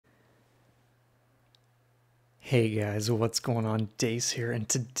Hey guys, what's going on? Dace here, and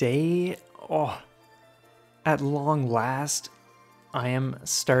today, at long last, I am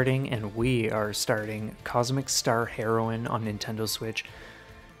starting, and we are starting, Cosmic Star Heroine on Nintendo Switch.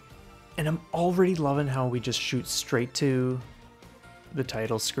 And I'm already loving how we just shoot straight to the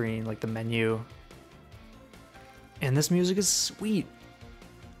title screen, like the menu. And this music is sweet.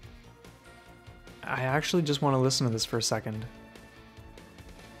 I actually just want to listen to this for a second.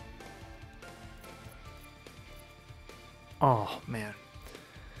 Oh, man.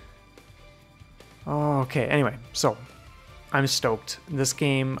 Okay, anyway, so I'm stoked. This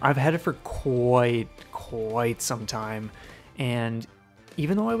game, I've had it for quite some time, and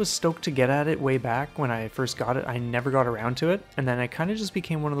even though I was stoked to get at it way back when I first got it, I never got around to it, and then it kind of just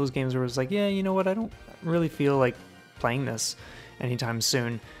became one of those games where it was like, yeah, you know what, I don't really feel like playing this anytime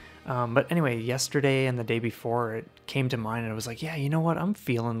soon. But anyway, yesterday and the day before, it came to mind, and I was like, yeah, you know what, I'm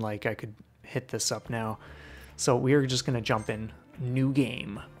feeling like I could hit this up now. So we're just going to jump in. New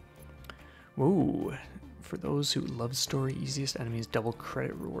game. Ooh. For those who love story, easiest enemies, double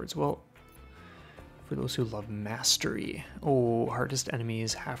credit rewards. Well, for those who love mastery. Oh, hardest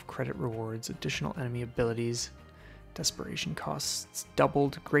enemies, half credit rewards, additional enemy abilities, desperation costs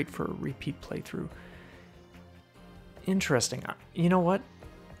doubled. Great for a repeat playthrough. Interesting. You know what?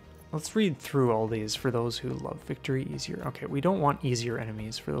 Let's read through all these. For those who love victory, easier. Okay, we don't want easier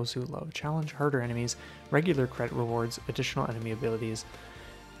enemies. For those who love challenge, harder enemies, regular credit rewards, additional enemy abilities.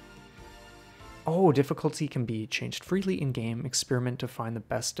 Oh, difficulty can be changed freely in-game. Experiment to find the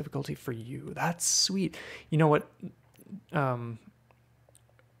best difficulty for you. That's sweet. You know what?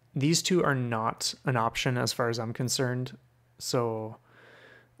 These two are not an option as far as I'm concerned. So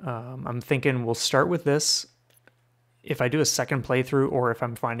I'm thinking we'll start with this. If I do a second playthrough, or if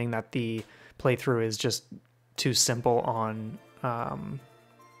I'm finding that the playthrough is just too simple on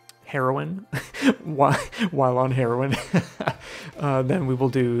Heroine, while on Heroine, then we will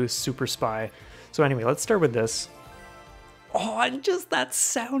do Super Spy. So anyway, let's start with this. Oh, and just that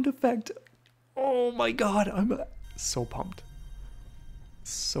sound effect. Oh my god, I'm so pumped.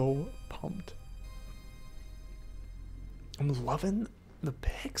 So pumped. I'm loving the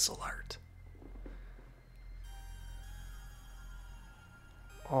pixel art.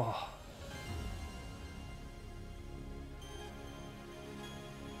 Oh.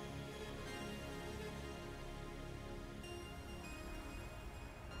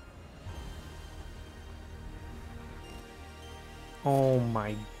 Oh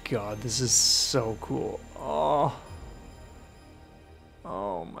my god, this is so cool. Oh.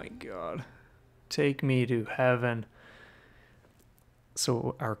 Oh my god. Take me to heaven.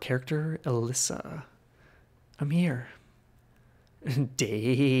 So our character, Alyssa. I'm here.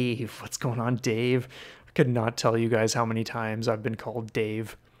 Dave, what's going on, Dave? I could not tell you guys how many times I've been called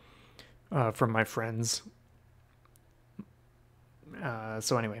Dave from my friends.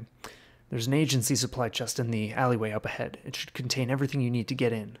 So anyway, there's an agency supply chest in the alleyway up ahead. It should contain everything you need to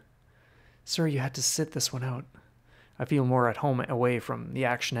get in. Sir, you had to sit this one out. I feel more at home away from the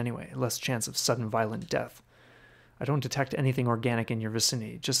action anyway, less chance of sudden violent death. I don't detect anything organic in your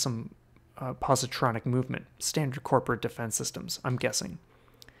vicinity, just some positronic movement. Standard corporate defense systems, I'm guessing.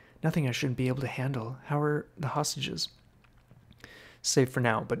 Nothing I shouldn't be able to handle. How are the hostages? Safe for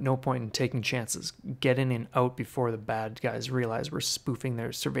now, but no point in taking chances. Get in and out before the bad guys realize we're spoofing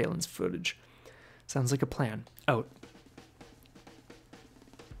their surveillance footage. Sounds like a plan. Out.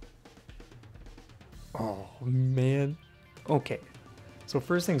 Oh, man. Okay. So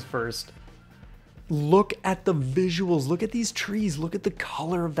first things first. Look at the visuals. Look at these trees. Look at the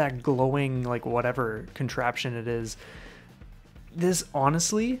color of that glowing, like, whatever contraption it is. This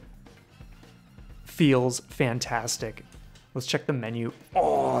honestly feels fantastic. Let's check the menu.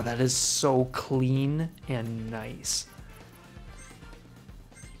 Oh, that is so clean and nice.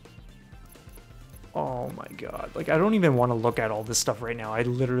 Oh my god. Like, I don't even want to look at all this stuff right now. I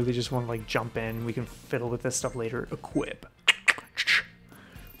literally just want to, like, jump in. We can fiddle with this stuff later. Equip.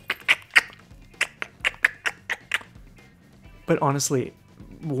 But honestly,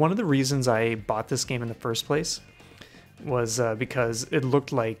 one of the reasons I bought this game in the first place was because it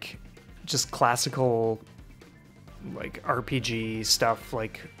looked like just classical, like, RPG stuff,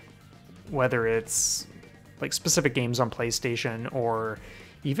 like whether it's like specific games on PlayStation or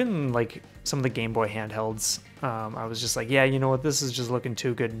even like some of the Game Boy handhelds. I was just like, yeah, you know what, this is just looking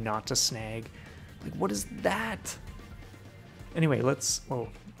too good not to snag. Like, what is that? Anyway, let's... Oh.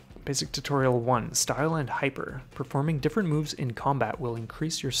 Basic Tutorial 1. Style and Hyper. Performing different moves in combat will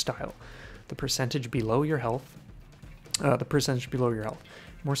increase your style. The percentage below your health.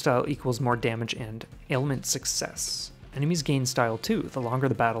 More style equals more damage and ailment success. Enemies gain style too. The longer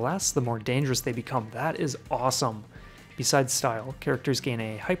the battle lasts, the more dangerous they become. That is awesome. Besides style, characters gain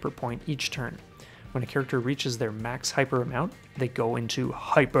a hyper point each turn. When a character reaches their max hyper amount, they go into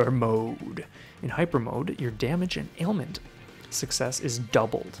hyper mode. In hyper mode, your damage and ailment success is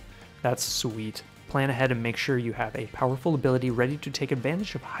doubled. That's sweet. Plan ahead and make sure you have a powerful ability ready to take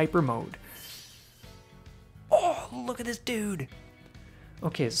advantage of hyper mode. Oh, look at this dude.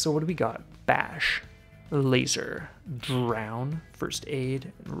 Okay, so what do we got? Bash, laser, drown, first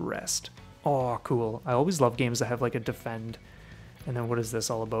aid, and rest. Oh, cool. I always love games that have like a defend. And then what is this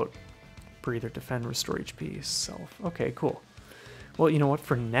all about? Breathe or defend, restore HP, self. Okay, cool. Well, you know what?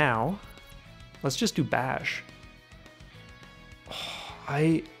 For now, let's just do bash. Oh,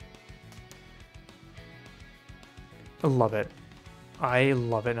 I love it. I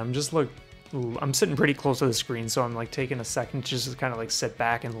love it. I'm just I'm sitting pretty close to the screen, so I'm like taking a second to just kind of like sit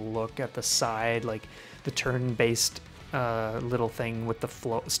back and look at the side, like the turn-based little thing with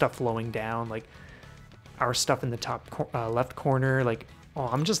the stuff flowing down, like our stuff in the top left corner. Like, oh,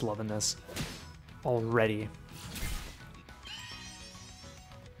 I'm just loving this already.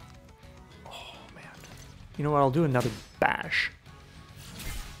 Oh man, you know what? I'll do another bash.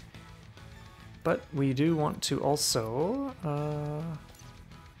 But we do want to also,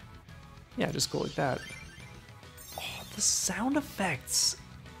 yeah, just go like that. Oh, the sound effects.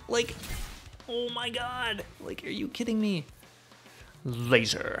 Like, oh my god. Like, are you kidding me?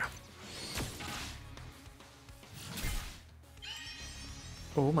 Laser.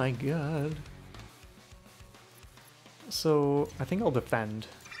 Oh my god. So, I think I'll defend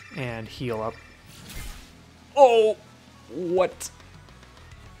and heal up. Oh! What?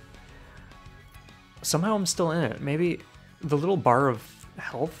 Somehow I'm still in it. Maybe the little bar of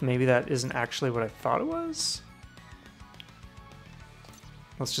health, maybe that isn't actually what I thought it was.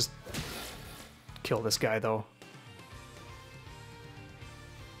 Let's just kill this guy though.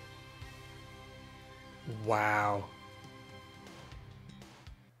 Wow.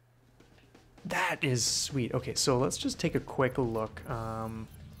 That is sweet. Okay, so let's just take a quick look. I'm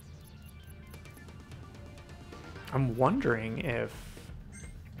wondering if...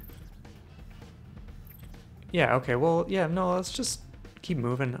 Yeah, okay, well, yeah, no, let's just keep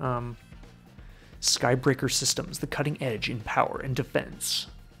moving. Skybreaker systems, the cutting edge in power and defense.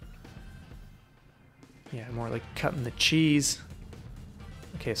 Yeah, more like cutting the cheese.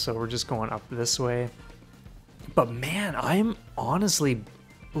 Okay, so we're just going up this way. But man, I'm honestly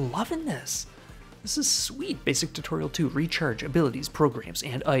loving this. This is sweet. Basic Tutorial 2, recharge abilities, programs,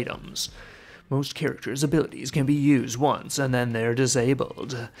 and items. Most characters' abilities can be used once and then they're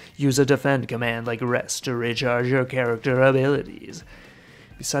disabled. Use a defend command like rest to recharge your character abilities.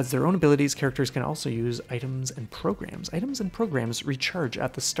 Besides their own abilities, characters can also use items and programs. Items and programs recharge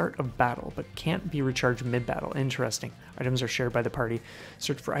at the start of battle, but can't be recharged mid-battle. Interesting. Items are shared by the party.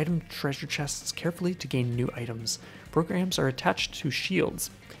 Search for item treasure chests carefully to gain new items. Programs are attached to shields.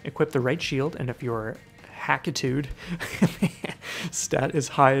 Equip the right shield, and if your hackitude stat is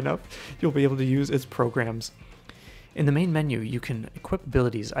high enough, you'll be able to use its programs. In the main menu, you can equip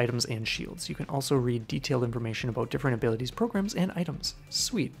abilities, items, and shields. You can also read detailed information about different abilities, programs, and items.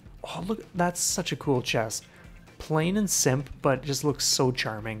 Sweet. Oh, look, that's such a cool chest. Plain and simp, but just looks so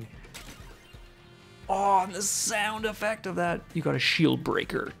charming. Oh, and the sound effect of that. You got a shield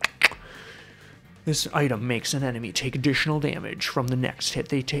breaker. This item makes an enemy take additional damage from the next hit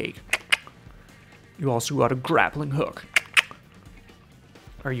they take. You also got a grappling hook.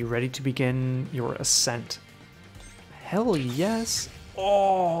 Are you ready to begin your ascent? Hell yes.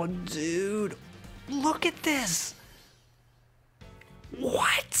 Oh, dude. Look at this.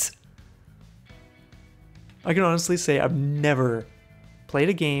 What? I can honestly say I've never played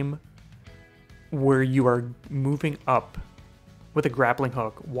a game where you are moving up with a grappling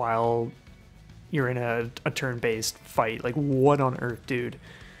hook while you're in a turn-based fight. Like, what on earth, dude?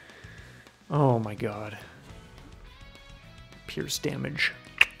 Oh my god. Pierce damage.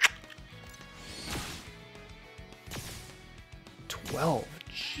 12.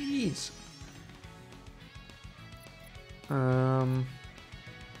 Jeez.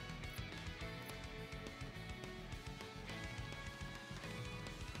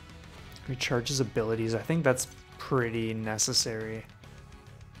 Recharges abilities. I think that's pretty necessary.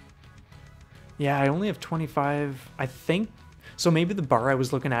 Yeah, I only have 25. I think so. Maybe the bar I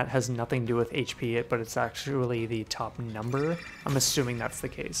was looking at has nothing to do with HP, but it's actually the top number. I'm assuming that's the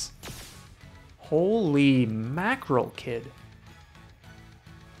case. Holy mackerel, kid.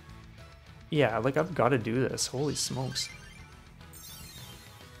 Yeah, like, I've got to do this. Holy smokes.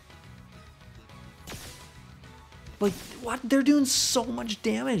 Like, what? They're doing so much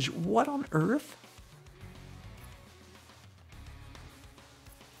damage. What on earth?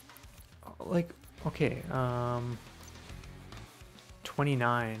 like, okay,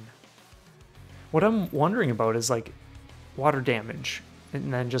 29. What I'm wondering about is like water damage,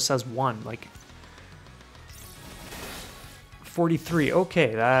 and then just says 1, like 43.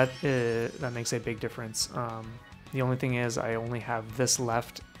 Okay, that makes a big difference. The only thing is I only have this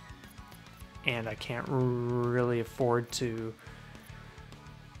left, and I can't really afford to.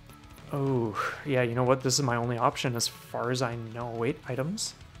 Oh, yeah, you know what? This is my only option as far as I know. Wait,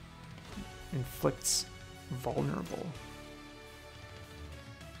 items. Inflicts vulnerable.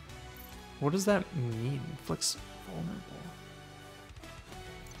 What does that mean? Inflicts vulnerable.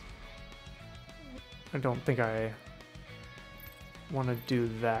 I don't think I want to do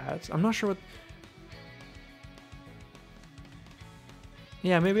that. I'm not sure what...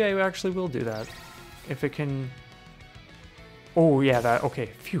 Yeah, maybe I actually will do that. If it can... Oh, yeah, that... Okay,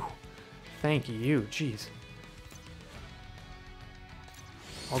 phew. Thank you, jeez.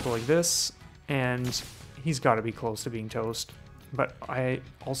 I'll go like this, and he's got to be close to being toast. But I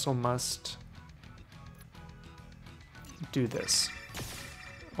also must do this.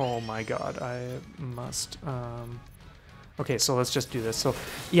 Oh my god, I must... Okay, so let's just do this. So,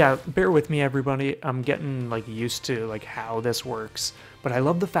 yeah, bear with me, everybody. I'm getting, like, used to, like, how this works. But I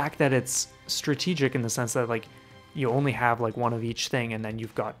love the fact that it's strategic in the sense that, like, you only have, like, one of each thing, and then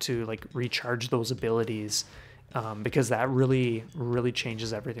you've got to, like, recharge those abilities. Because that really, really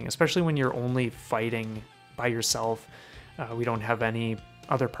changes everything. Especially when you're only fighting by yourself. We don't have any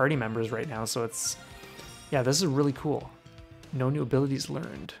other party members right now, so it's... Yeah, this is really cool. No new abilities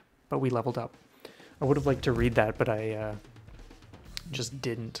learned, but we leveled up. I would have liked to read that, but I just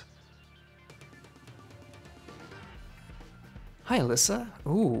didn't. Hi, Alyssa.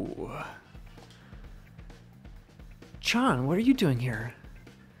 Ooh. Chan, what are you doing here?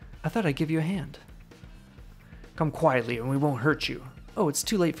 I thought I'd give you a hand. Come quietly and we won't hurt you. Oh, it's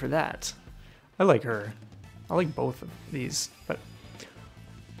too late for that. I like her. I like both of these, but...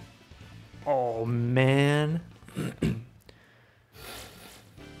 Oh, man.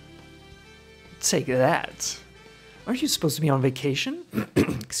 Take that. Aren't you supposed to be on vacation?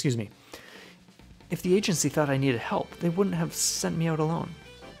 Excuse me. If the agency thought I needed help, they wouldn't have sent me out alone.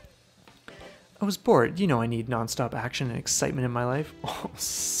 I was bored. You know I need nonstop action and excitement in my life. Oh,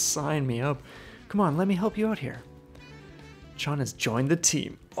 sign me up. Come on, let me help you out here. John has joined the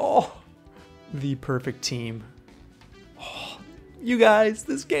team. Oh, the perfect team. Oh, you guys,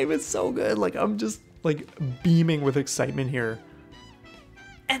 this game is so good. Like, I'm just, like, beaming with excitement here.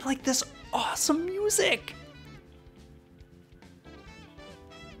 And, like, this awesome music.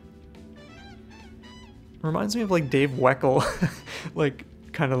 Reminds me of, like, Dave Weckl. Like,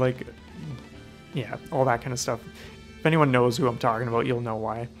 kind of like, yeah, all that kind of stuff. If anyone knows who I'm talking about, you'll know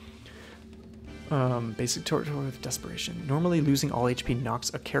why. Basic tutorial with desperation. Normally losing all HP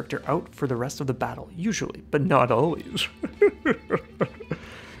knocks a character out for the rest of the battle, usually, but not always.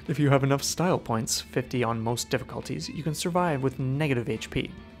 If you have enough style points, 50 on most difficulties, you can survive with negative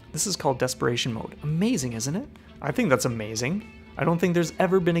HP. This is called desperation mode. Amazing, isn't it? I think that's amazing. I don't think there's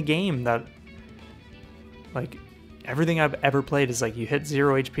ever been a game that, like, everything I've ever played is like you hit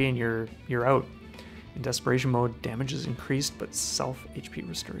 0 HP and you're out. In desperation mode, damage is increased, but self HP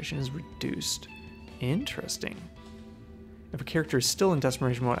restoration is reduced. Interesting. If a character is still in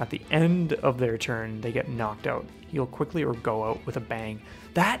desperation mode at the end of their turn, they get knocked out. Heal quickly or go out with a bang.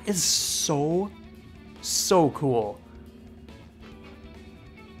 That is so cool.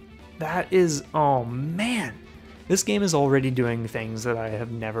 That is, oh man. This game is already doing things that I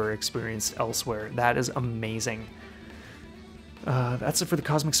have never experienced elsewhere. That is amazing. That's it for the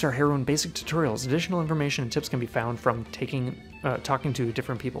Cosmic Star Heroine basic tutorials. Additional information and tips can be found from talking to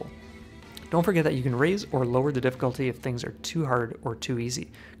different people. Don't forget that you can raise or lower the difficulty if things are too hard or too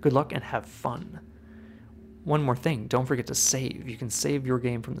easy. Good luck and have fun. One more thing, don't forget to save. You can save your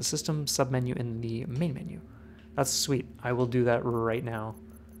game from the system submenu in the main menu. That's sweet. I will do that right now.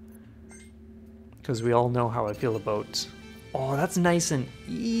 Because we all know how I feel about... Oh, that's nice and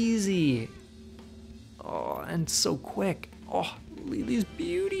easy. Oh, and so quick. Oh, look at these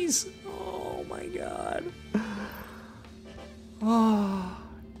beauties. Oh my god. Oh.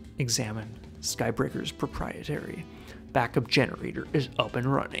 Examine. Skybreaker's proprietary backup generator is up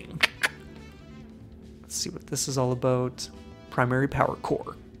and running. Let's see what this is all about. Primary power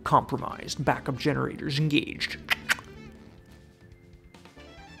core compromised. Backup generators engaged.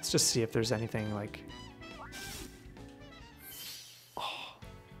 Let's just see if there's anything like... Oh.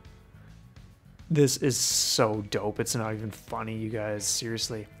 This is so dope. It's not even funny, you guys.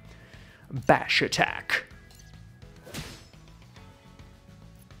 Seriously. Bash attack.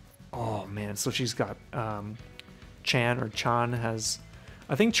 Oh man, so she's got Chan has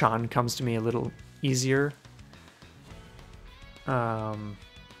I think Chan comes to me a little easier.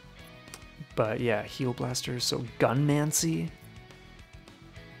 But yeah, Heal Blaster, so Gunmancy.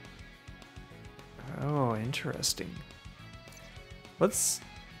 Oh, interesting. Let's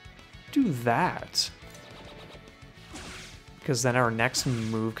do that. Because then our next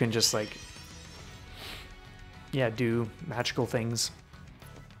move can just like, yeah, do magical things.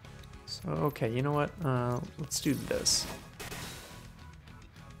 So, okay, you know what? Let's do this.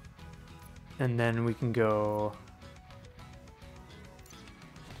 And then we can go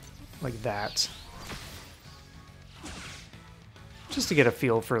like that. Just to get a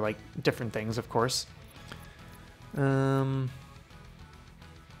feel for like different things, of course. You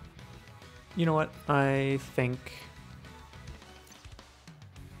know what? I think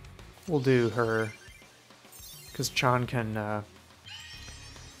we'll do her, because Chan can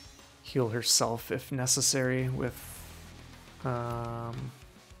heal herself if necessary with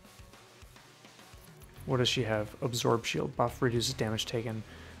what does she have? Absorb shield buff, reduces damage taken.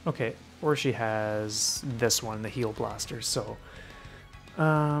 Okay, or she has this one, the Heal Blaster. So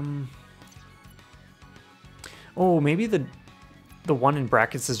oh, maybe the one in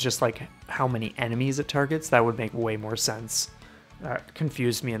brackets is just like how many enemies it targets. That would make way more sense. That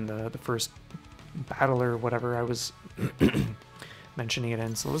confused me in the first battle or whatever I was mentioning it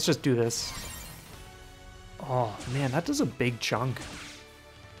in. So let's just do this. Oh man, that does a big chunk.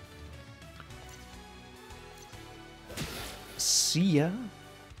 See ya.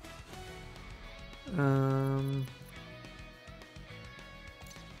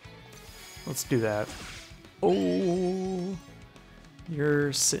 Let's do that. Oh,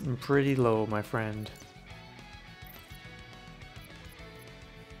 you're sitting pretty low, my friend.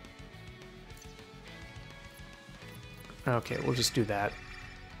 Okay, we'll just do that.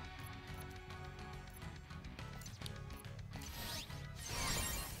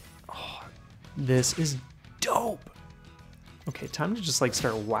 Oh, this is dope. Okay, time to just like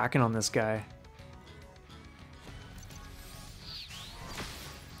start whacking on this guy.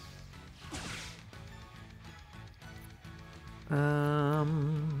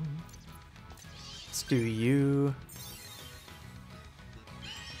 Let's do you.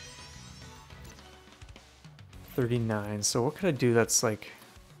 39. So what could I do that's like...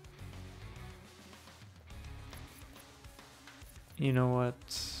 You know what?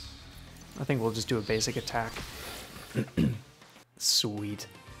 I think we'll just do a basic attack. Sweet.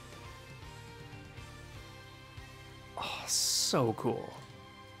 Oh, so cool.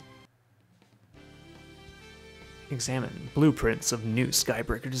 Examine. Blueprints of new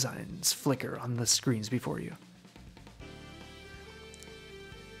Skybreaker designs flicker on the screens before you.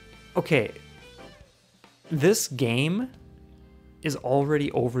 Okay. This game is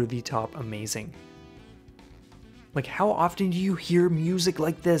already over the top amazing. Like, how often do you hear music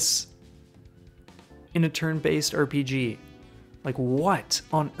like this in a turn-based RPG? Like, what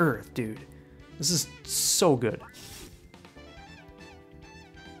on earth, dude? This is so good.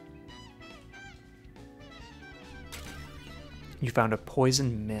 You found a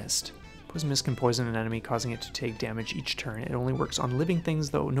poison mist. Poison mist can poison an enemy, causing it to take damage each turn. It only works on living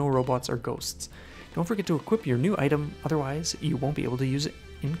things, though, no robots or ghosts. Don't forget to equip your new item, otherwise you won't be able to use it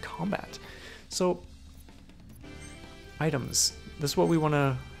in combat. So, items. This is what we want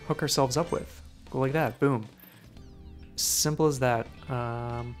to hook ourselves up with. Go like that, boom. Simple as that.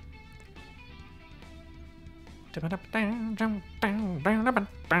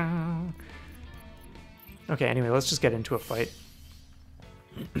 Okay, anyway, let's just get into a fight.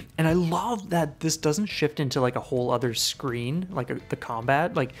 And I love that this doesn't shift into like a whole other screen, like the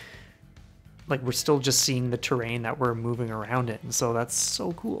combat. Like we're still just seeing the terrain that we're moving around in. So that's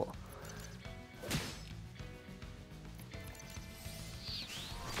so cool.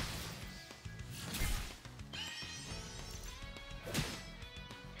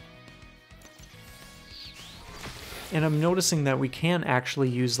 And I'm noticing that we can actually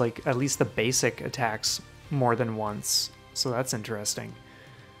use like at least the basic attacks more than once. So that's interesting.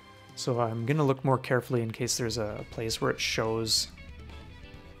 So I'm gonna look more carefully in case there's a place where it shows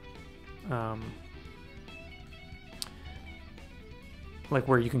like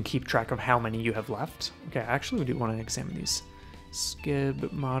where you can keep track of how many you have left. Okay, actually we do want to examine these. Skib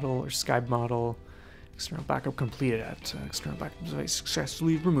model or Skype model. External backup completed at external backup device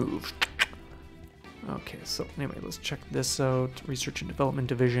successfully removed. Okay, so anyway, let's check this out. Research and Development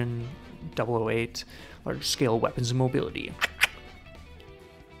Division, 008, large scale weapons and mobility.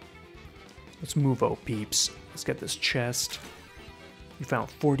 Let's move out, peeps. Let's get this chest. You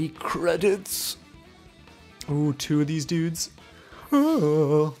found 40 credits. Ooh, 2 of these dudes.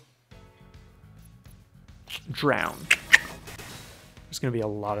 Oh. Drown. Just gonna be a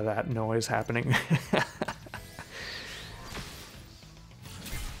lot of that noise happening.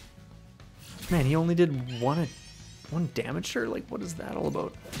 Man, he only did one damage to her? Like, what is that all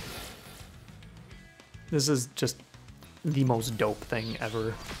about? This is just the most dope thing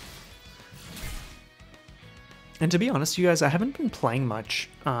ever. And to be honest, you guys, I haven't been playing much.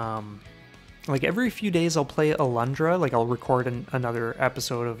 Like, every few days I'll play Alundra. Like, I'll record another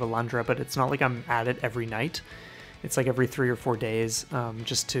episode of Alundra, but it's not like I'm at it every night. It's like every 3 or 4 days,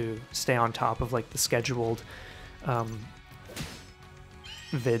 just to stay on top of, like, the scheduled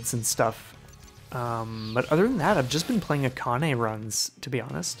vids and stuff. But other than that, I've just been playing Akane runs, to be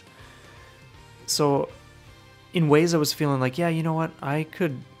honest. So, in ways I was feeling like, yeah, you know what, I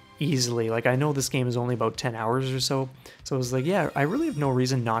could easily, like, I know this game is only about 10 hours or so, so I was like, yeah, I really have no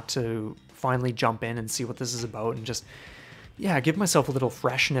reason not to finally jump in and see what this is about, and just, yeah, give myself a little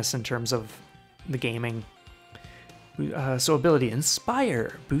freshness in terms of the gaming. So ability,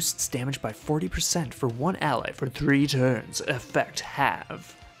 Inspire, boosts damage by 40% for one ally for 3 turns. Effect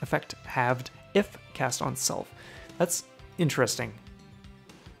halved if cast on self. That's interesting.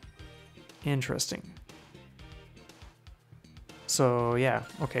 Interesting. So yeah,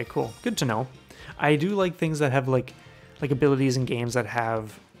 okay, cool. Good to know. I do like things that have like abilities in games that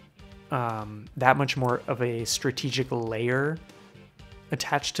have that much more of a strategic layer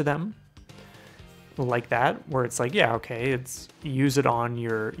attached to them. Like that, where it's like, yeah, okay, it's use it on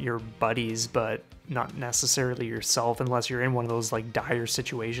your buddies, but not necessarily yourself, unless you're in one of those like dire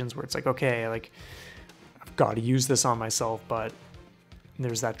situations where it's like, okay, like I've got to use this on myself, but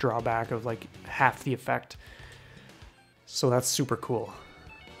there's that drawback of like half the effect. So that's super cool.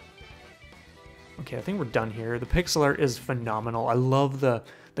 Okay, I think we're done here. The pixel art is phenomenal. I love the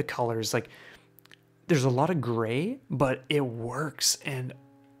colors. Like, there's a lot of gray, but it works. And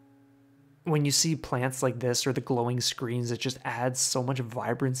when you see plants like this or the glowing screens, it just adds so much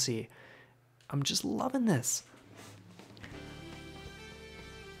vibrancy. I'm just loving this.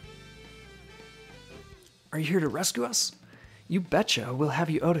 Are you here to rescue us? You betcha, we'll have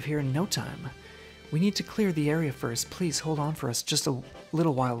you out of here in no time. We need to clear the area first. Please hold on for us just a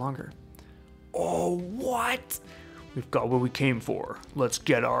little while longer. Oh, what? We've got what we came for. Let's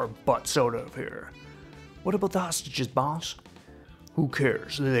get our butts out of here. What about the hostages, boss? Who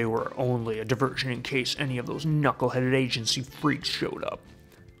cares? They were only a diversion in case any of those knuckleheaded agency freaks showed up.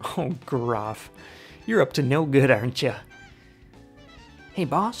 Oh, Groff. You're up to no good, aren't you? Hey,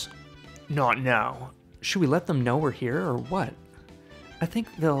 boss? Not now. Should we let them know we're here, or what? I think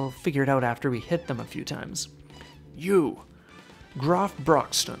they'll figure it out after we hit them a few times. You, Groff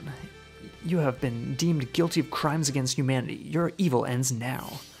Broxton, you have been deemed guilty of crimes against humanity. Your evil ends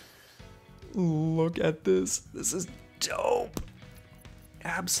now. Look at this. This is dope.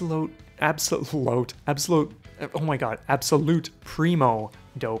 Absolute, oh my god, absolute primo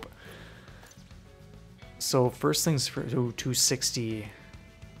dope. So first things first, 260.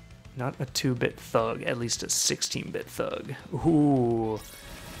 Not a 2-bit thug, at least a 16-bit thug. Ooh.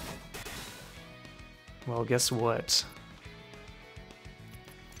 Well, guess what?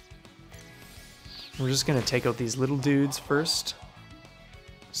 We're just gonna take out these little dudes first.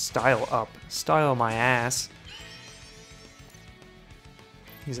 Style up. Style my ass.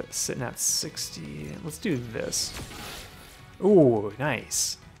 He's sitting at 60. Let's do this. Ooh,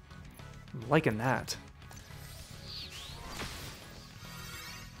 nice. I'm liking that.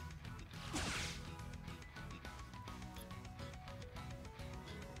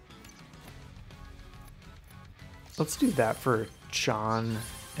 Let's do that for John,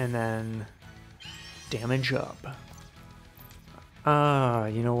 and then damage up.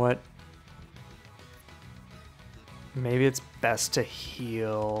 You know what? Maybe it's best to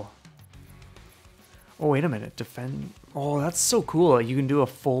heal. Oh, wait a minute. Defend. Oh, that's so cool. You can do a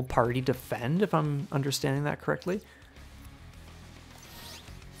full party defend, if I'm understanding that correctly.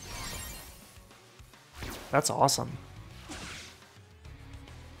 That's awesome.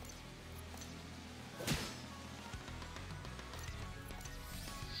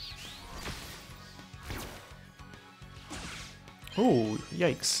 Oh,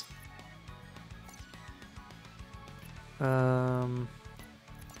 yikes.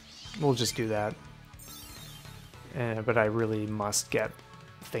 We'll just do that. But I really must get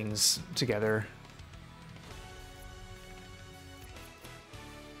things together.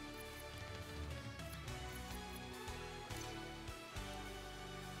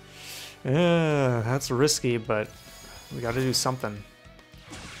 That's risky, but we gotta do something.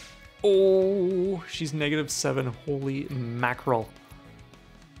 Oh, she's -7. Holy mackerel.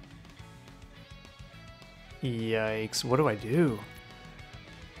 Yikes. What do I do?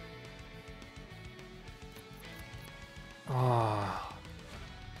 Oh,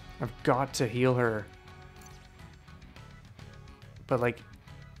 I've got to heal her. But like,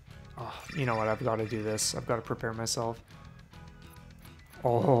 oh, you know what? I've got to do this. I've got to prepare myself.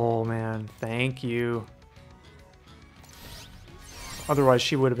 Oh man, thank you. Otherwise,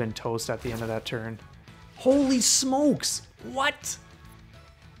 she would have been toast at the end of that turn. Holy smokes! What?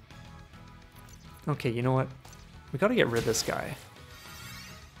 Okay, you know what? We gotta get rid of this guy.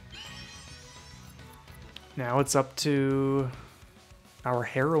 Now it's up to our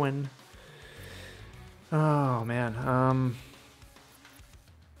heroine. Oh man,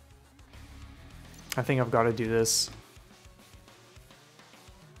 I think I've got to do this.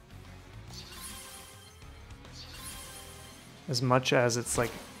 As much as it's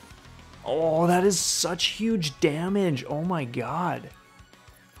like, oh, that is such huge damage. Oh my god.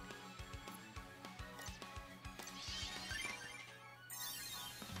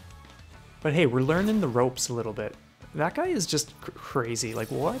 But hey, we're learning the ropes a little bit. That guy is just crazy. Like,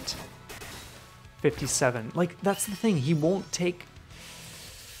 what? 57. Like, that's the thing. He won't take...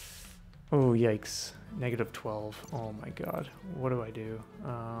 Oh, yikes. Negative 12. Oh my god. What do I do?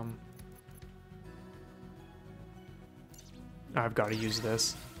 I've got to use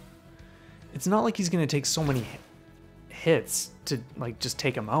this. It's not like he's going to take so many hits to, like, just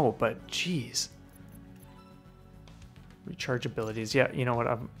take him out, but jeez. Recharge abilities. Yeah, you know what?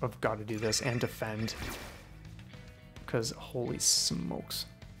 I've got to do this and defend. Because holy smokes.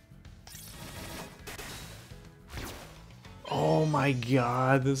 Oh my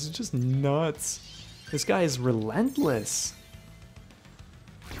god, this is just nuts. This guy is relentless.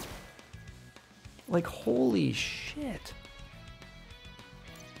 Like, holy shit.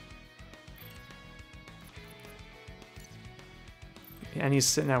 And he's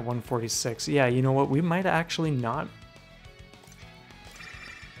sitting at 146. Yeah, you know what? We might actually not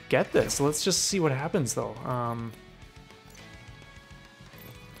get this. Let's just see what happens, though.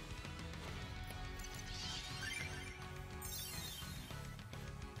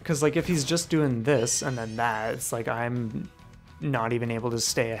 Because, like, if he's just doing this and then that, it's like I'm not even able to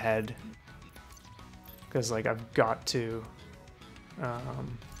stay ahead. Because, like, I've got to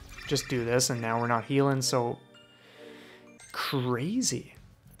just do this, and now we're not healing, so... Crazy.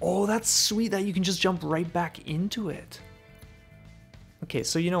 Oh, that's sweet that you can just jump right back into it. Okay,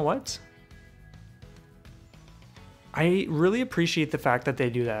 so you know what? I really appreciate the fact that they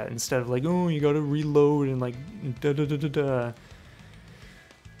do that instead of like, oh, you gotta reload and like da da da da da.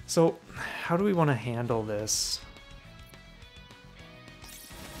 So, how do we want to handle this?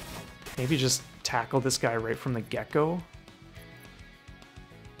 Maybe just tackle this guy right from the get-go?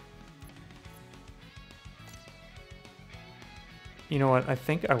 You know what? I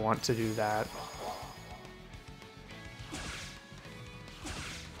think I want to do that.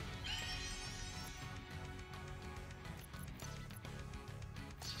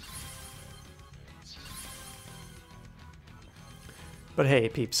 But hey,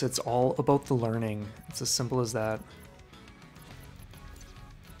 peeps, it's all about the learning. It's as simple as that.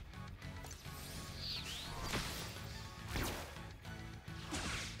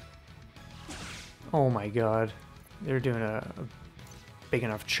 Oh my god. They're doing a big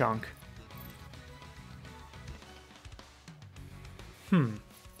enough chunk.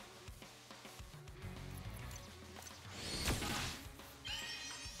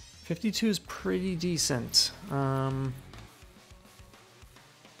 52 is pretty decent.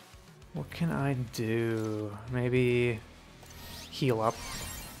 What can I do? Maybe heal up.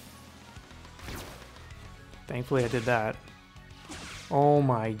 Thankfully I did that. Oh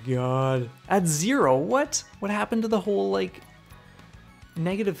my god. At 0, what? What happened to the whole, like,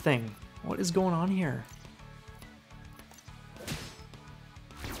 negative thing? What is going on here?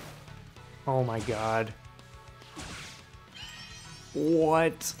 Oh my god.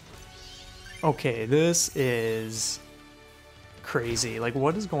 What? Okay, this is crazy. Like,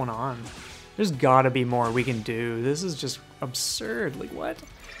 what is going on? There's gotta be more we can do. This is just absurd. Like, what?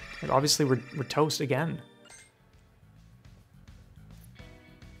 Like, obviously we're toast again.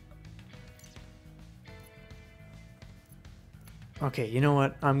 Okay, you know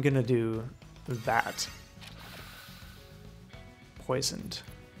what? I'm gonna do that. Poisoned.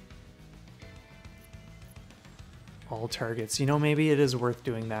 All targets. You know, maybe it is worth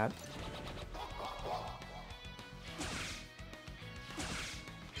doing that.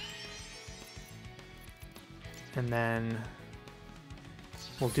 And then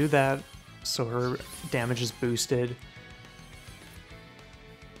we'll do that so her damage is boosted.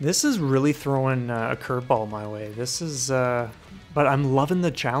 This is really throwing a curveball my way. This is, but I'm loving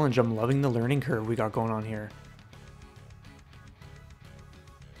the challenge. I'm loving the learning curve we got going on here.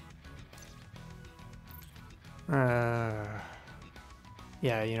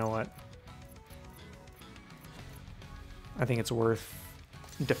 Yeah, you know what? I think it's worth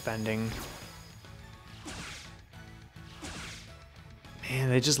defending. Man,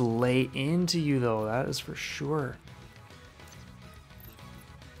 they just lay into you though, that is for sure.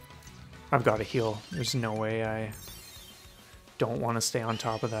 I've got to heal. There's no way I don't want to stay on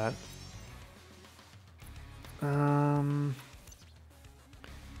top of that.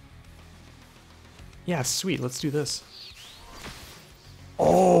 Yeah, sweet, let's do this.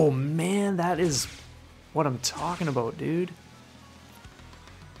 Oh man, that is what I'm talking about, dude.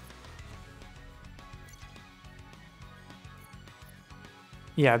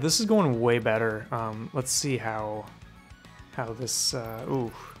 Yeah, this is going way better. Let's see how this,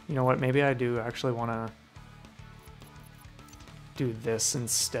 ooh, you know what, maybe I do actually want to do this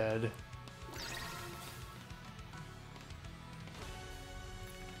instead.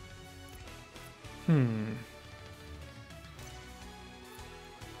 I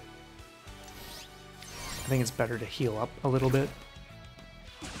think it's better to heal up a little bit.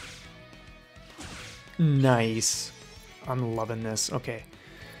 Nice. I'm loving this. Okay.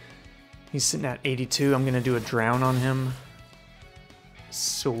 He's sitting at 82. I'm going to do a drown on him.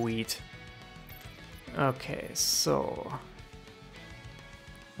 Sweet. Okay, so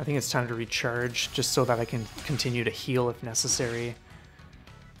I think it's time to recharge just so that I can continue to heal if necessary.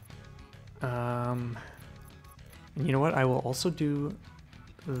 And you know what? I will also do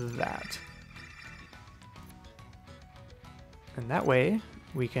that. And that way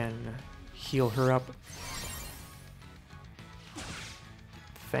we can heal her up.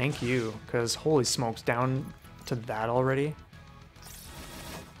 Thank you, because holy smokes, down to that already.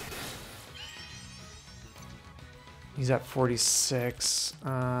 He's at 46.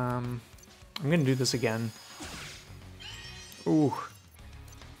 I'm gonna do this again. Ooh.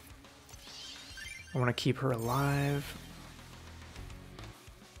 I want to keep her alive.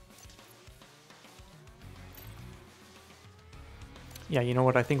 Yeah, you know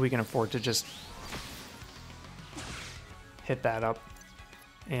what? I think we can afford to just hit that up.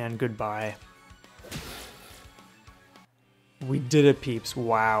 And goodbye. We did it, peeps.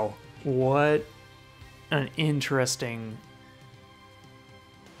 Wow. What an interesting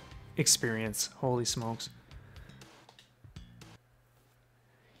experience. Holy smokes.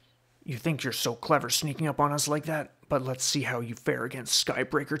 You think you're so clever sneaking up on us like that? But let's see how you fare against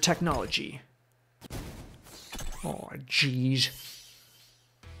Skybreaker technology. Oh, jeez.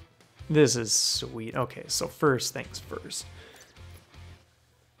 This is sweet. Okay, so first things first.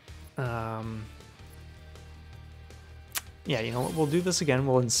 Yeah, you know what? We'll do this again.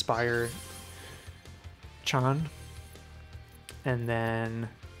 We'll inspire Chan. And then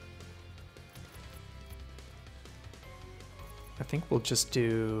I think we'll just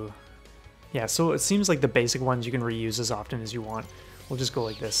do... Yeah, so it seems like the basic ones you can reuse as often as you want. We'll just go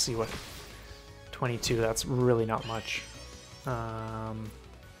like this, see what... 22, that's really not much.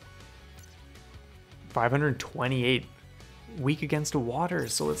 528. Weak against water,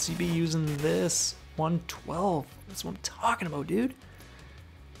 so let's be using this. 112. That's what I'm talking about, dude.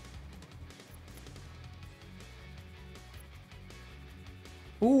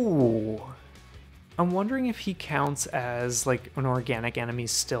 Ooh. I'm wondering if he counts as like an organic enemy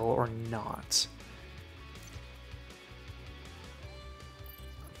still or not.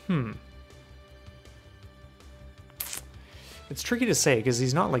 It's tricky to say because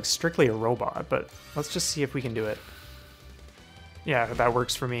he's not like strictly a robot, but let's just see if we can do it. Yeah, that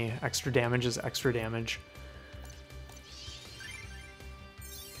works for me. Extra damage is extra damage.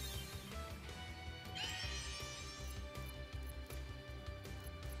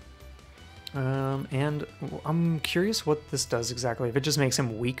 And I'm curious what this does exactly. If it just makes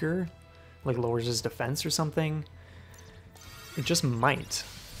him weaker, like lowers his defense or something, it just might.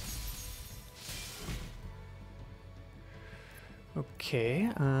 Okay,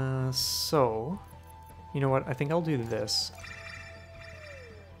 so, you know what? I think I'll do this.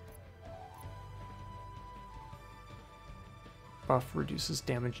 Buff reduces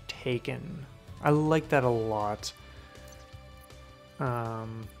damage taken. I like that a lot.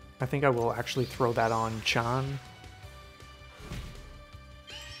 I think I will actually throw that on Chan.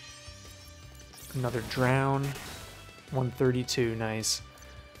 Another drown. 132, nice.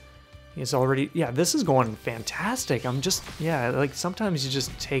 He's already, yeah, this is going fantastic. I'm just, yeah, like sometimes you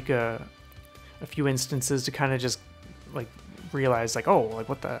just take a few instances to kind of just like realize like, oh, like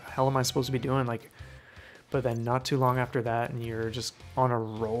what the hell am I supposed to be doing? Like, but then not too long after that and you're just on a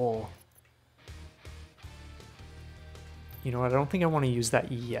roll. You know what, I don't think I want to use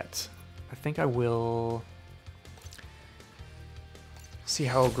that yet. I think I will see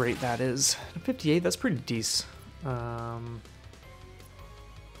how great that is. 58, that's pretty decent.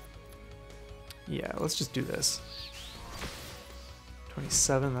 Yeah, let's just do this.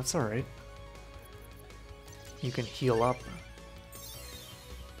 27, that's alright. You can heal up.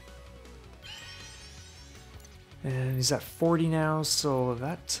 And he's at 40 now, so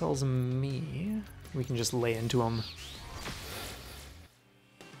that tells me we can just lay into him.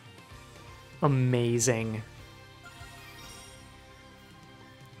 Amazing.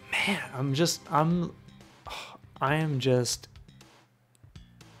 Man, I am just,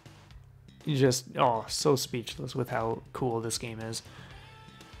 oh, so speechless with how cool this game is.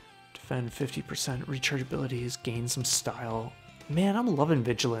 Defend 50%, rechargeability is gain some style. Man, I'm loving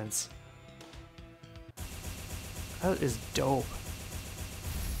Vigilance. That is dope.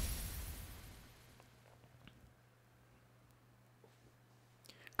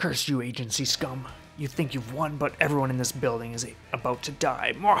 Curse you, agency scum. You think you've won, but everyone in this building is about to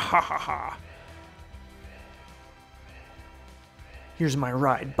die. Mwahaha. Here's my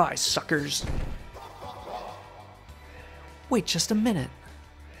ride. Bye, suckers. Wait just a minute.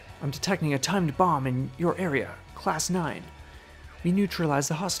 I'm detecting a timed bomb in your area. Class 9. We neutralize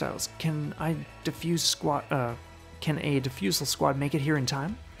the hostiles. Can a defusal squad make it here in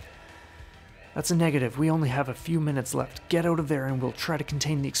time? That's a negative. We only have a few minutes left. Get out of there and we'll try to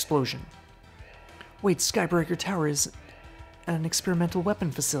contain the explosion. Wait, Skybreaker Tower is an experimental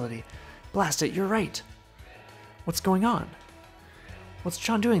weapon facility. Blast it, you're right. What's going on? What's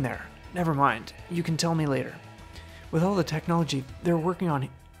John doing there? Never mind. You can tell me later. With all the technology they're working on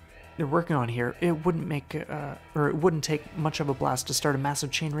here, it wouldn't take much of a blast to start a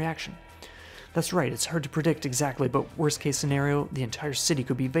massive chain reaction. That's right, it's hard to predict exactly, but worst case scenario, the entire city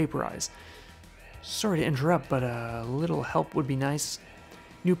could be vaporized. Sorry to interrupt, but a little help would be nice.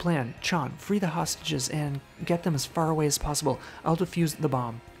 New plan. Chan, free the hostages and get them as far away as possible. I'll defuse the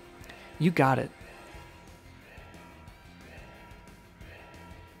bomb. You got it.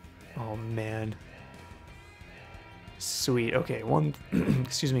 Oh, man. Sweet. Okay,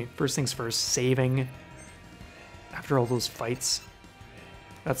 excuse me. First things first, saving after all those fights.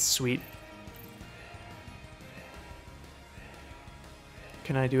 That's sweet.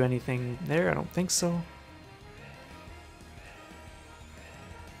 Can I do anything there? I don't think so.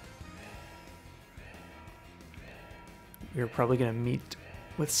 We're probably going to meet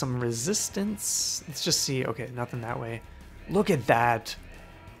with some resistance. Let's just see. Okay, nothing that way. Look at that.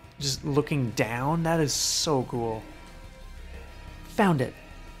 Just looking down. That is so cool. Found it.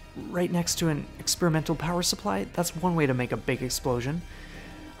 Right next to an experimental power supply. That's one way to make a big explosion.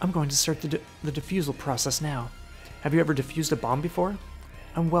 I'm going to start the defusal process now. Have you ever defused a bomb before?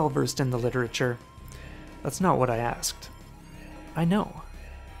 I'm well versed in the literature. That's not what I asked. I know.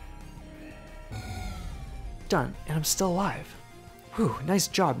 Done, and I'm still alive. Whew, nice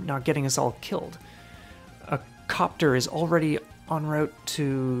job not getting us all killed. A copter is already en route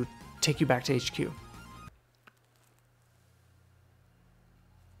to take you back to HQ.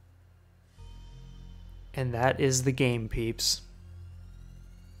 And that is the game, peeps.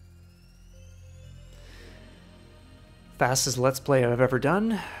 Fastest Let's Play I've ever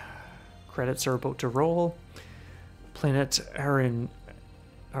done. Credits are about to roll. Planet Heroine.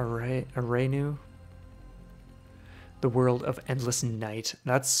 The world of endless night.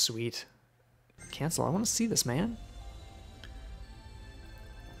 That's sweet. Cancel. I want to see this, man.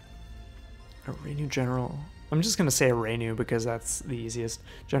 Heroine General. I'm just going to say Heroine because that's the easiest.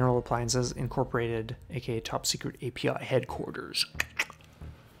 General Appliances Incorporated, aka Top Secret API Headquarters.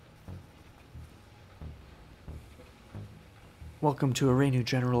 Welcome to Heroine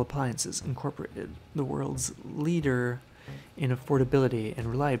General Appliances Incorporated, the world's leader in affordability and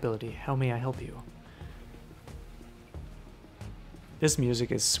reliability. How may I help you? This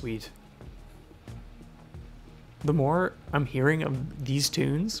music is sweet. The more I'm hearing of these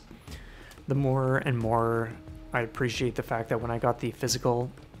tunes, the more and more I appreciate the fact that when I got the physical,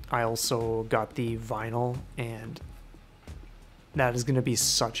 I also got the vinyl, and that is going to be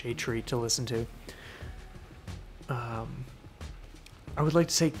such a treat to listen to. I would like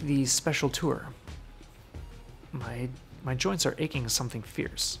to take the special tour. My joints are aching something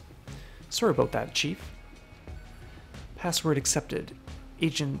fierce. Sorry about that, Chief. Password accepted.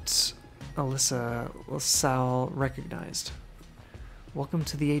 Agent Alyssa LaSalle recognized. Welcome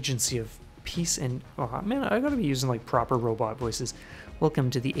to the Agency of Peace and... Oh, man, I gotta be using, like, proper robot voices.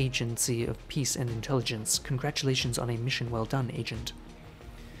 Welcome to the Agency of Peace and Intelligence. Congratulations on a mission well done, Agent.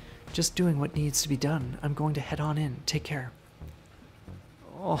 Just doing what needs to be done. I'm going to head on in. Take care.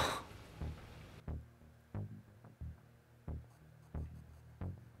 Oh...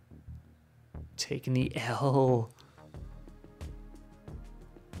 Taking the L.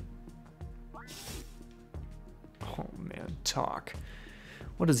 Oh man, talk.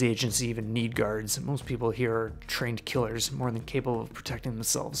 What does the agency even need guards? Most people here are trained killers, more than capable of protecting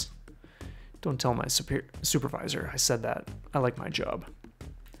themselves. Don't tell my supervisor I said that. I like my job.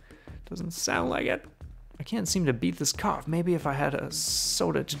 Doesn't sound like it. I can't seem to beat this cough. Maybe if I had a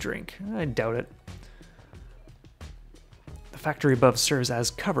soda to drink. I doubt it. The factory above serves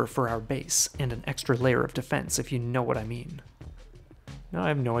as cover for our base, and an extra layer of defense, if you know what I mean. No, I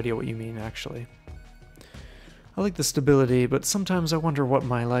have no idea what you mean, actually. I like the stability, but sometimes I wonder what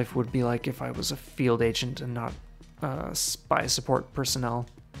my life would be like if I was a field agent and not spy support personnel.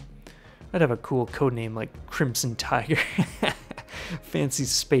 I'd have a cool codename like Crimson Tiger. Fancy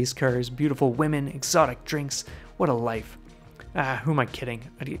space cars, beautiful women, exotic drinks. What a life. Ah, who am I kidding?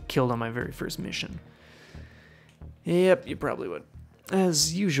 I'd get killed on my very first mission. Yep, you probably would.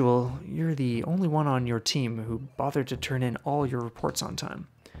 As usual, you're the only one on your team who bothered to turn in all your reports on time.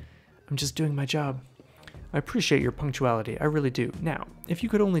 I'm just doing my job. I appreciate your punctuality, I really do. Now, if you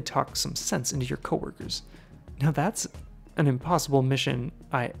could only talk some sense into your coworkers. Now that's an impossible mission,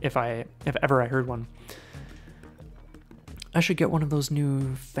 if ever I heard one. I should get one of those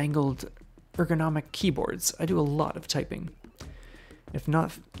new fangled ergonomic keyboards. I do a lot of typing. If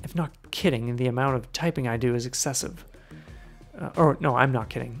not kidding, the amount of typing I do is excessive. No, I'm not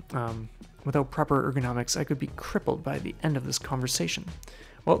kidding. Without proper ergonomics, I could be crippled by the end of this conversation.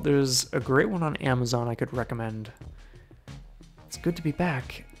 Well, there's a great one on Amazon I could recommend. It's good to be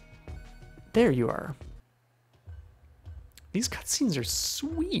back. There you are. These cutscenes are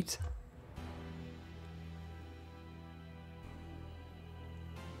sweet.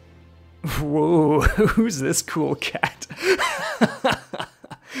 Whoa, who's this cool cat?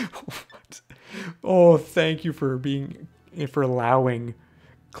 What? Oh, thank you for allowing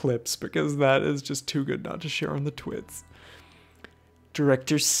clips, because that is just too good not to share on the twits.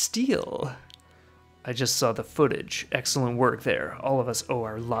 Director Steele. I just saw the footage. Excellent work there. All of us owe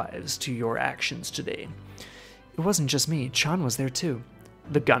our lives to your actions today. It wasn't just me. Chan was there too.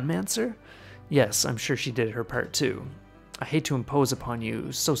 The gunmancer? Yes, I'm sure she did her part too. I hate to impose upon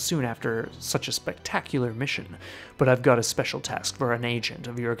you so soon after such a spectacular mission, but I've got a special task for an agent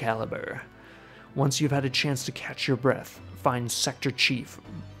of your caliber. Once you've had a chance to catch your breath, find Sector Chief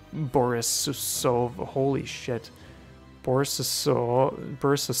Borisov. Holy shit. Borisovsky.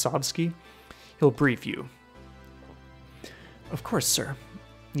 He'll brief you. Of course, sir.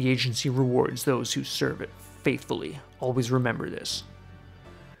 The agency rewards those who serve it faithfully. Always remember this.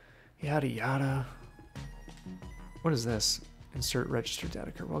 Yada yada. What is this? Insert registered data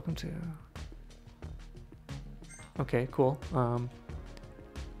card. Welcome to... Okay, cool. But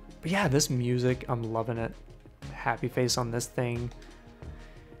yeah, this music, I'm loving it. Happy face on this thing.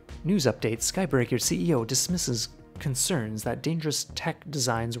 News update. Skybreaker CEO dismisses concerns that dangerous tech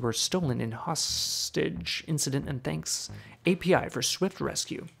designs were stolen in hostage incident and thanks API for swift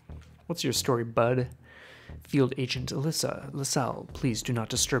rescue. What's your story, bud? Field Agent Alyssa LaSalle, please do not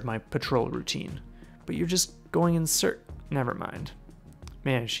disturb my patrol routine. But you're just going in search. Never mind.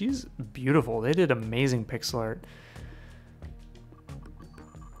 Man, she's beautiful. They did amazing pixel art.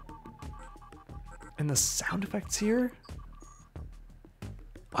 And the sound effects here?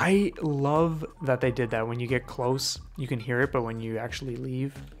 I love that they did that. When you get close, you can hear it, but when you actually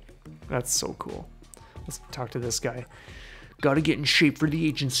leave, that's so cool. Let's talk to this guy. Gotta get in shape for the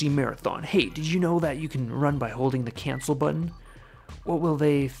agency marathon. Hey, did you know that you can run by holding the cancel button? What will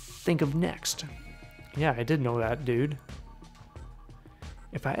they think of next? Yeah, I did know that, dude.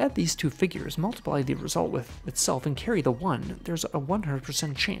 If I add these two figures, multiply the result with itself, and carry the 1, there's a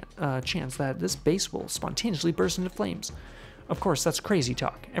 100% chance that this base will spontaneously burst into flames. Of course, that's crazy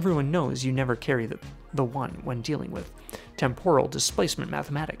talk. Everyone knows you never carry the 1 when dealing with temporal displacement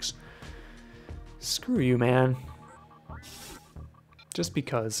mathematics. Screw you, man. Just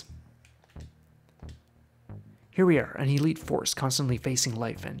because. Here we are, an elite force constantly facing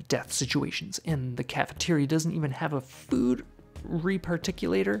life and death situations, and the cafeteria doesn't even have a food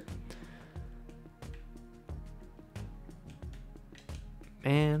reparticulator.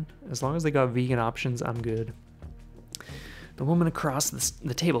 Man, as long as they got vegan options, I'm good. The woman across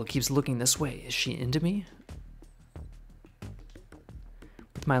the table keeps looking this way. Is she into me?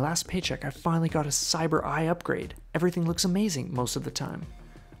 With my last paycheck, I finally got a cyber eye upgrade. Everything looks amazing most of the time.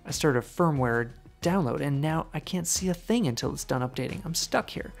 I started a firmware download, and now I can't see a thing until it's done updating. I'm stuck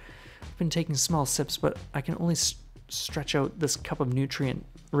here. I've been taking small sips, but I can only stretch out this cup of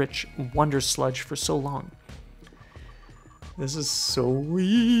nutrient-rich wonder sludge for so long. This is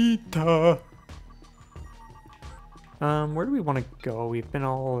sweet. Where do we want to go? We've been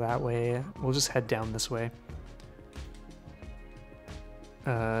all that way. We'll just head down this way.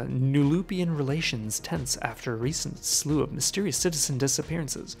 Nulupian relations tense after a recent slew of mysterious citizen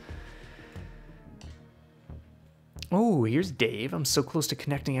disappearances. Oh, here's Dave. I'm so close to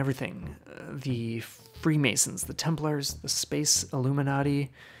connecting everything. The Freemasons, the Templars, the Space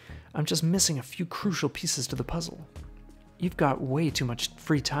Illuminati. I'm just missing a few crucial pieces to the puzzle. You've got way too much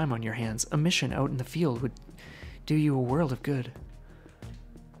free time on your hands. A mission out in the field would do you a world of good.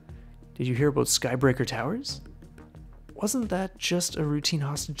 Did you hear about Skybreaker Towers? Wasn't that just a routine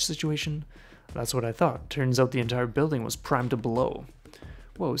hostage situation? That's what I thought. Turns out the entire building was primed to blow.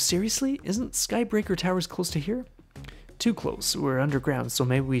 Whoa, seriously? Isn't Skybreaker Towers close to here? Too close. We're underground, so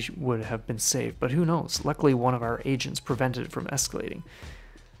maybe we would have been safe, but who knows? Luckily, one of our agents prevented it from escalating.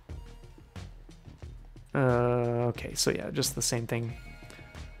 Okay, so yeah, just the same thing.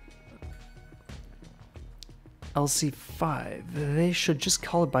 LC5. They should just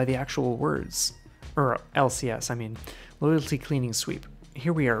call it by the actual words. Or LCS, I mean. Loyalty Cleaning Sweep.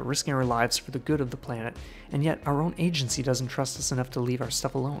 Here we are, risking our lives for the good of the planet, and yet our own agency doesn't trust us enough to leave our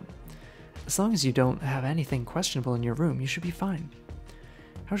stuff alone. As long as you don't have anything questionable in your room, you should be fine.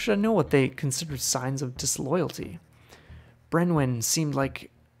 How should I know what they considered signs of disloyalty? Brenwyn seemed like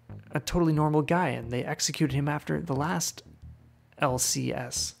a totally normal guy, and they executed him after the last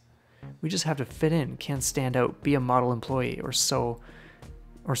LCS. We just have to fit in, can't stand out, be a model employee, or so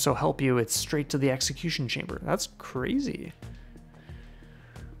help you, it's straight to the execution chamber. That's crazy.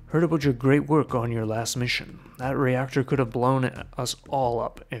 Heard about your great work on your last mission. That reactor could have blown us all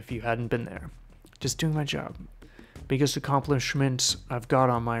up if you hadn't been there. Just doing my job. Biggest accomplishment I've got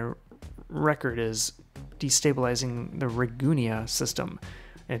on my record is destabilizing the Rigunia system.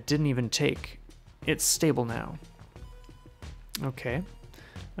 It didn't even take. It's stable now. Okay.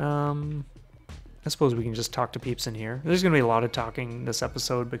 I suppose we can just talk to peeps in here. There's going to be a lot of talking this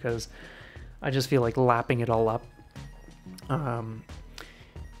episode because I just feel like lapping it all up.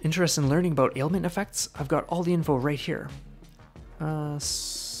 Interested in learning about ailment effects? I've got all the info right here.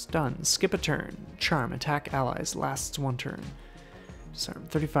 Stun, skip a turn, charm, attack allies, lasts 1 turn. Disarm,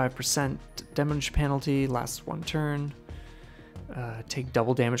 35% damage penalty, lasts 1 turn. Take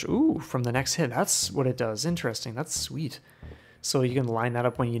double damage, ooh, from the next hit. That's what it does. Interesting, that's sweet. So you can line that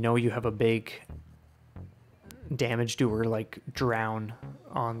up when you know you have a big damage doer, like drown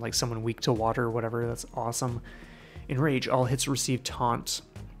on like someone weak to water or whatever. That's awesome. Enrage, all hits receive taunt.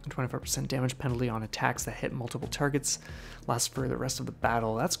 25% damage penalty on attacks that hit multiple targets. Lasts for the rest of the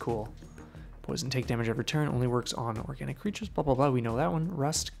battle. That's cool. Poison, take damage every turn. Only works on organic creatures. Blah, blah, blah. We know that one.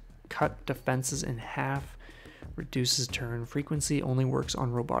 Rust, cut defenses in half. Reduces turn frequency. Only works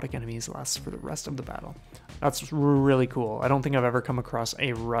on robotic enemies. Lasts for the rest of the battle. That's really cool. I don't think I've ever come across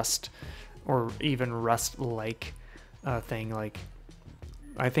a Rust or even Rust-like thing. Like,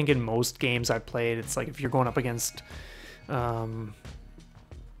 I think in most games I've played, it's like if you're going up against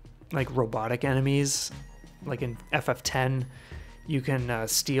like robotic enemies, like in FF10, you can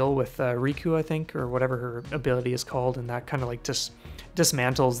steal with Riku, I think, or whatever her ability is called, and that kind of like just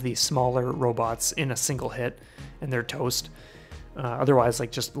dismantles the smaller robots in a single hit, and they're toast. Otherwise,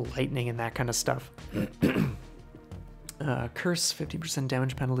 like just lightning and that kind of stuff. Curse, 50%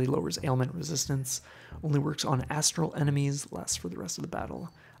 damage penalty, lowers ailment resistance, only works on astral enemies, lasts for the rest of the battle.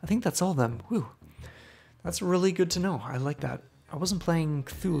 I think that's all of them. Whew. That's really good to know. I like that. I wasn't playing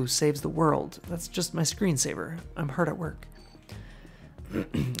Cthulhu Saves the World. That's just my screensaver. I'm hard at work.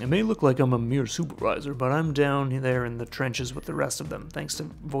 It may look like I'm a mere supervisor, but I'm down there in the trenches with the rest of them, thanks to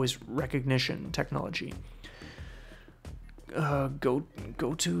voice recognition technology. Go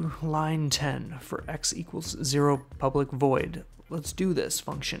to line 10 for x equals 0 public void. Let's do this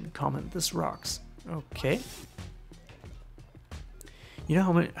function. Comment this rocks. Okay. You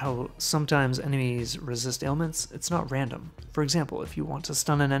know how sometimes enemies resist ailments? It's not random. For example, if you want to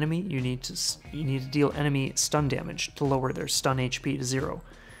stun an enemy, you need to deal enemy stun damage to lower their stun HP to 0.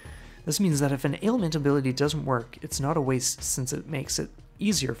 This means that if an ailment ability doesn't work, it's not a waste since it makes it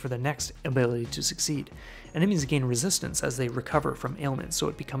easier for the next ability to succeed. Enemies gain resistance as they recover from ailments, so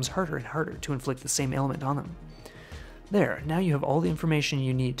it becomes harder and harder to inflict the same ailment on them. There, now you have all the information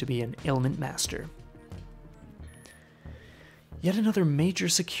you need to be an ailment master. Yet another major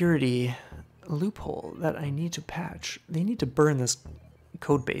security loophole that I need to patch. They need to burn this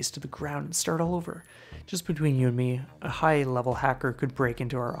code base to the ground and start all over. Just between you and me, a high-level hacker could break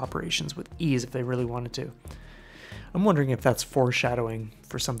into our operations with ease if they really wanted to. I'm wondering if that's foreshadowing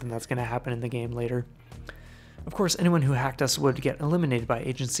for something that's going to happen in the game later. Of course, anyone who hacked us would get eliminated by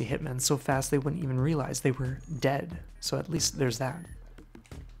agency hitmen so fast they wouldn't even realize they were dead, so at least there's that.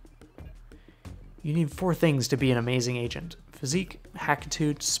 You need 4 things to be an amazing agent. Physique,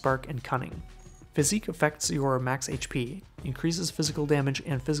 hackitude, spark, and cunning. Physique affects your max HP. Increases physical damage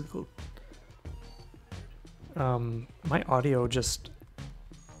and physical... my audio just...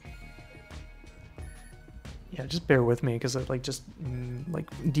 Yeah, just bear with me because it like just like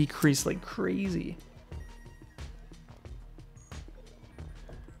decreased like crazy.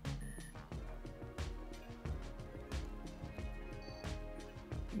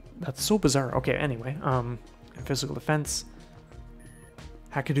 That's so bizarre. Okay, anyway, physical defense.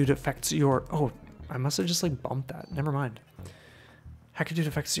 Hackadude affects your... Oh, I must have just like bumped that. Never mind. Hackadude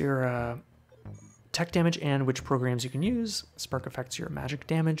affects your tech damage and which programs you can use. Spark affects your magic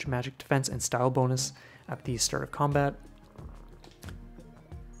damage, magic defense, and style bonus at the start of combat.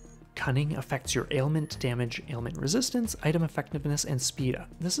 Cunning affects your ailment damage, ailment resistance, item effectiveness, and speed.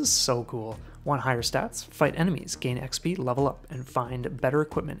 This is so cool. Want higher stats? Fight enemies, gain XP, level up, and find better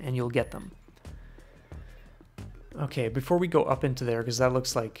equipment, and you'll get them. Okay, before we go up into there, because that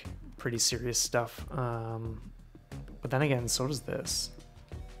looks like pretty serious stuff. But then again, so does this.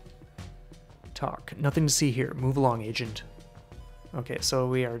 Talk. Nothing to see here. Move along, agent. Okay, so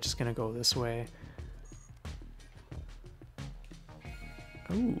we are just gonna go this way.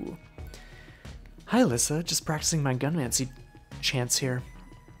 Ooh. Hi, Alyssa. Just practicing my gunmancy chants here.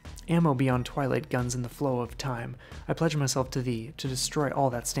 Ammo beyond twilight guns in the flow of time. I pledge myself to thee, to destroy all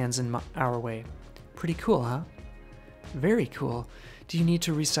that stands in our way. Pretty cool, huh? Very cool. Do you need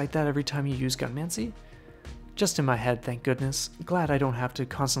to recite that every time you use gunmancy? Just in my head, thank goodness. Glad I don't have to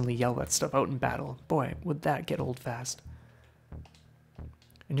constantly yell that stuff out in battle. Boy, would that get old fast.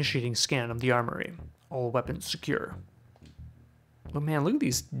 Initiating scan of the armory. All weapons secure. Oh man, look at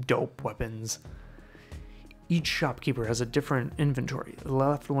these dope weapons. Each shopkeeper has a different inventory. The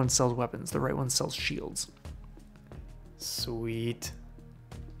left one sells weapons, the right one sells shields. Sweet.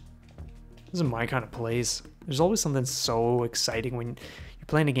 This is my kind of place. There's always something so exciting when you're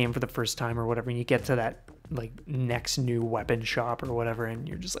playing a game for the first time or whatever, and you get to that like next new weapon shop or whatever, and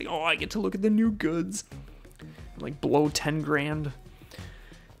you're just like, oh, I get to look at the new goods. Like blow 10 grand.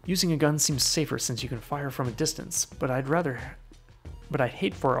 Using a gun seems safer since you can fire from a distance, but I'd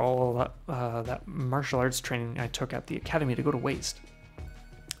hate for all that martial arts training I took at the academy to go to waste.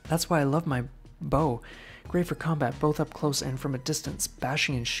 That's why I love my bow. Great for combat, both up close and from a distance.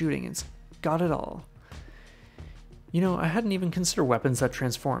 Bashing and shooting, it's got it all. You know, I hadn't even considered weapons that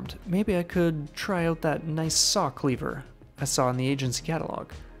transformed. Maybe I could try out that nice saw cleaver I saw in the agency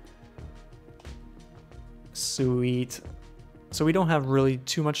catalog. Sweet. So we don't have really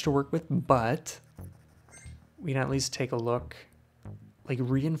too much to work with, but we can at least take a look. Like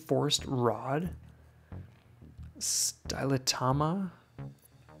reinforced rod, styletama.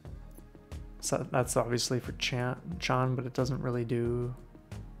 So that's obviously for Chan, but it doesn't really do.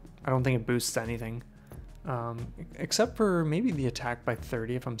 I don't think it boosts anything, except for maybe the attack by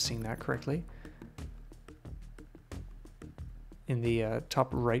 30, if I'm seeing that correctly. In the top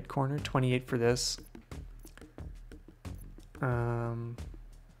right corner, 28 for this.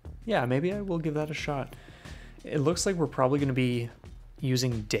 Yeah, maybe I will give that a shot. It looks like we're probably going to be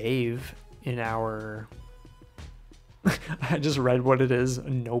using Dave in our... I just read what it is, a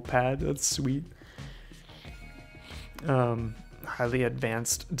notepad. That's sweet. Highly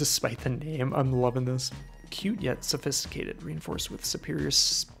advanced despite the name. I'm loving this. Cute yet sophisticated, reinforced with superior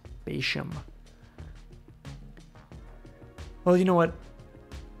spatium. Well, you know what?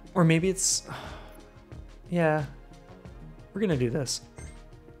 Or maybe it's... Yeah, we're gonna do this.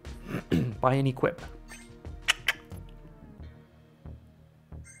 Buy and equip.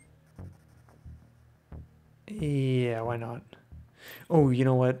 Yeah, why not? Oh, you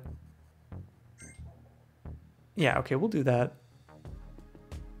know what? Yeah, okay, we'll do that.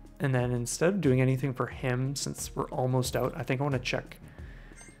 And then instead of doing anything for him, since we're almost out, I think I want to check.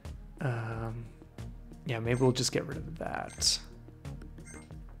 Yeah, maybe we'll just get rid of that.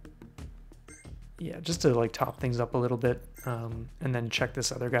 Yeah, just to like top things up a little bit, and then check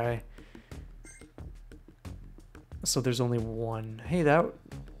this other guy. So there's only one. Hey, that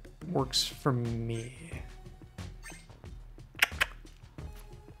works for me.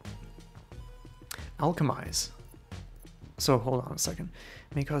 Alchemize. So hold on a second.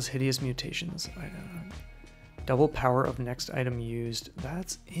 May cause hideous mutations. Double power of next item used.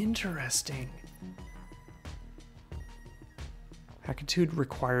 That's interesting. Hackitude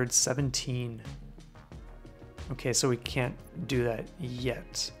required 17. Okay, so we can't do that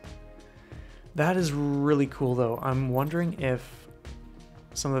yet. That is really cool though. I'm wondering if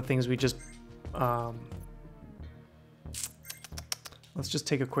some of the things we just... let's just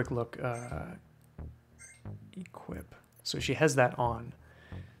take a quick look. Equip. So she has that on.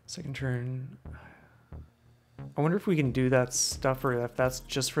 Second turn. I wonder if we can do that stuff or if that's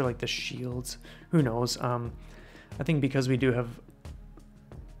just for like the shields. Who knows? I think because we do have...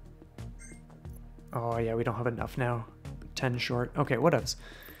 Oh yeah, we don't have enough now. 10 short. Okay, what else?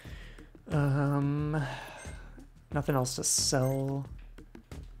 Nothing else to sell.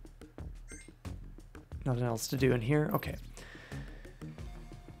 Nothing else to do in here. Okay.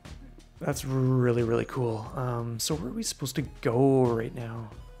 That's really, really cool. So where are we supposed to go right now?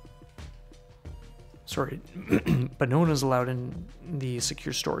 Sorry, but no one is allowed in the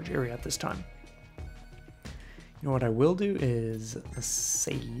secure storage area at this time. You know what I will do is a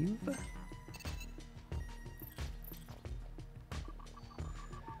save.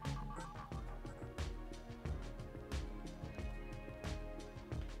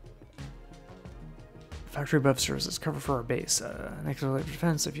 Factory above services cover for our base. Next to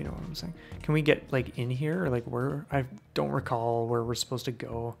defense, if you know what I'm saying. Can we get like in here, or like where? I don't recall where we're supposed to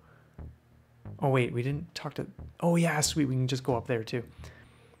go. Oh wait, we didn't talk to... Oh yeah, sweet, we can just go up there too.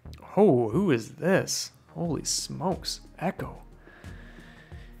 Oh, who is this? Holy smokes, Echo.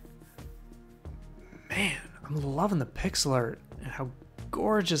 Man, I'm loving the pixel art and how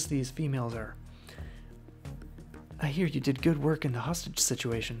gorgeous these females are. I hear you did good work in the hostage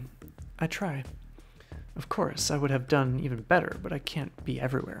situation. I try. Of course, I would have done even better, but I can't be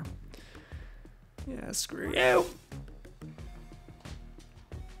everywhere. Yeah, screw you.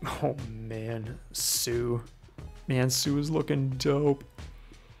 Oh man, Sue. Man, Sue is looking dope.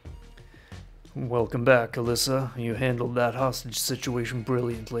 Welcome back, Alyssa. You handled that hostage situation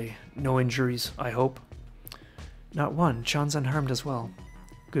brilliantly. No injuries, I hope? Not one. Chan's unharmed as well.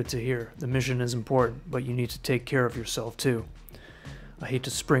 Good to hear. The mission is important, but you need to take care of yourself too. I hate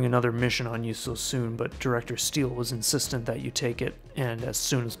to spring another mission on you so soon, but Director Steele was insistent that you take it, and as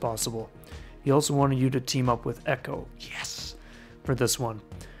soon as possible. He also wanted you to team up with Echo. Yes! For this one.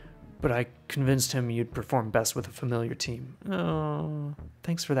 But I convinced him you'd perform best with a familiar team. Oh,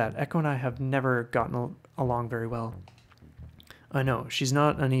 thanks for that. Echo and I have never gotten along very well. I know, she's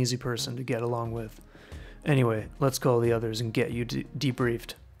not an easy person to get along with. Anyway, let's call the others and get you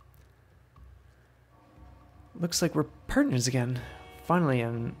debriefed. Looks like we're partners again. Finally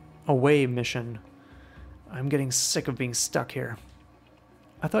an away mission. I'm getting sick of being stuck here.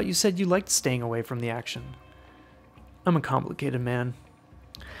 I thought you said you liked staying away from the action. I'm a complicated man.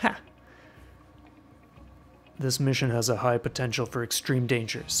 Ha! This mission has a high potential for extreme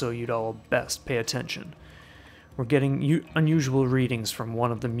danger, so you'd all best pay attention. We're getting unusual readings from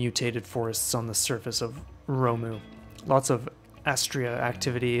one of the mutated forests on the surface of Romu. Lots of Astria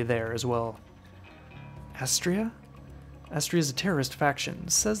activity there as well. Astria? Astria is a terrorist faction.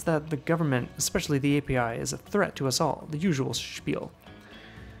 It says that the government, especially the API, is a threat to us all. The usual spiel.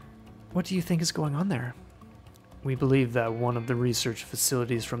 What do you think is going on there? We believe that one of the research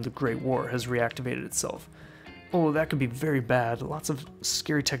facilities from the Great War has reactivated itself. Oh, that could be very bad. Lots of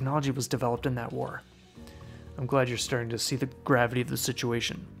scary technology was developed in that war. I'm glad you're starting to see the gravity of the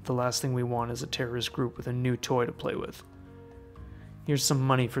situation. The last thing we want is a terrorist group with a new toy to play with. Here's some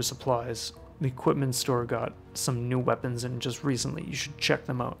money for supplies. The equipment store got some new weapons in just recently. You should check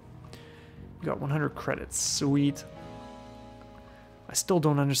them out. You got 100 credits. Sweet. I still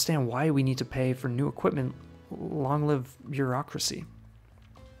don't understand why we need to pay for new equipment. Long live bureaucracy.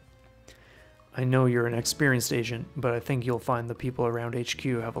 I know you're an experienced agent, but I think you'll find the people around HQ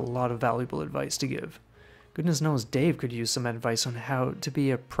have a lot of valuable advice to give. Goodness knows Dave could use some advice on how to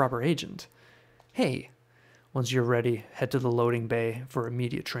be a proper agent. Hey, once you're ready, head to the loading bay for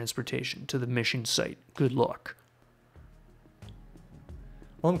immediate transportation to the mission site. Good luck.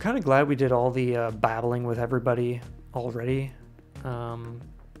 Well, I'm kind of glad we did all the babbling with everybody already.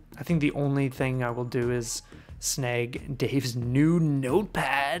 I think the only thing I will do is snag Dave's new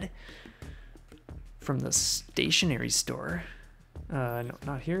notepad from the stationery store. No,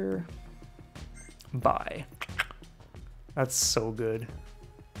 not here. Buy. That's so good.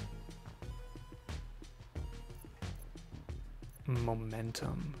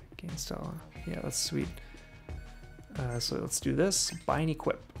 Momentum. Gain style. Yeah, that's sweet. So let's do this. Buy and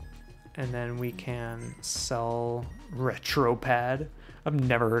equip. And then we can sell retropad. I've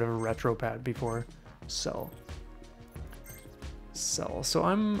never heard of a retropad before. Sell. Sell. So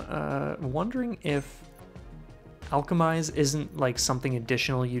I'm wondering if alchemize isn't like something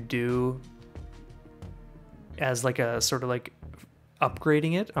additional you do as like a sort of like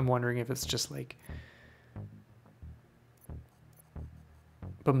upgrading it. I'm wondering if it's just like,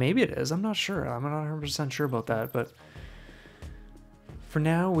 but maybe it is. I'm not sure. I'm not 100% sure about that, but for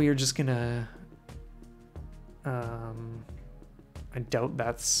now we are just gonna I doubt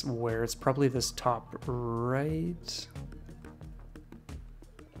that's where. It's probably this top right.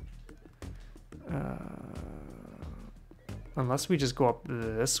 Unless we just go up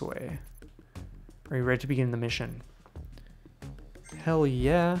this way. Are you ready to begin the mission? Hell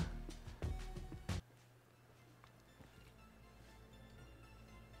yeah.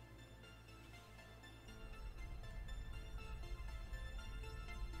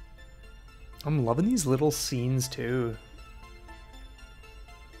 I'm loving these little scenes too.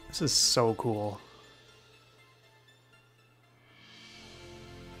 This is so cool.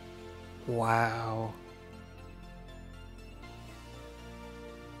 Wow.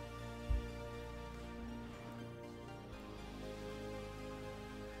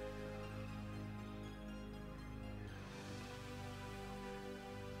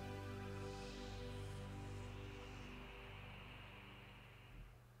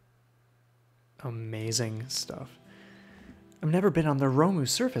 Amazing stuff. I've never been on the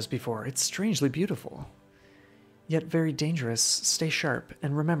Romu's surface before. It's strangely beautiful. Yet very dangerous. Stay sharp.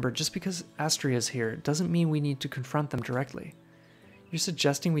 And remember, just because Astria's here doesn't mean we need to confront them directly. You're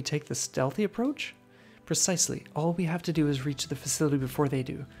suggesting we take the stealthy approach? Precisely. All we have to do is reach the facility before they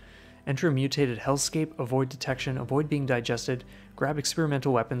do. Enter a mutated hellscape, avoid detection, avoid being digested, grab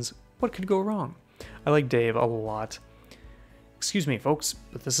experimental weapons. What could go wrong? I like Dave a lot. Excuse me, folks,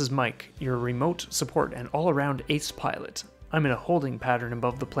 but this is Mike, your remote support and all-around ace pilot. I'm in a holding pattern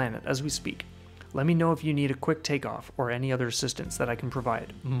above the planet as we speak. Let me know if you need a quick takeoff or any other assistance that I can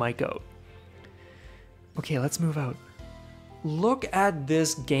provide. Mike out. Okay, let's move out. Look at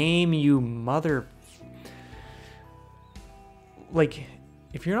this game, you mother... Like,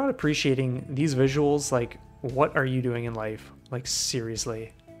 if you're not appreciating these visuals, like, what are you doing in life? Like,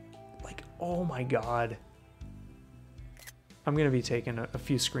 seriously. Like, oh my god. I'm gonna be taking a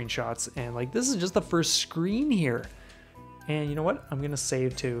few screenshots, and like, this is just the first screen here. And you know what? I'm gonna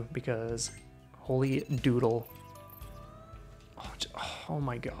save too, because holy doodle. Oh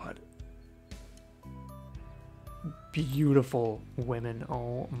my god. Beautiful women.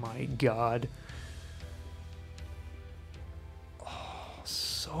 Oh my god. Oh,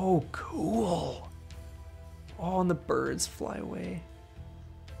 so cool. Oh, and the birds fly away.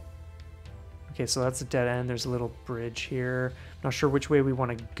 Okay, so that's a dead end. There's a little bridge here. Not sure which way we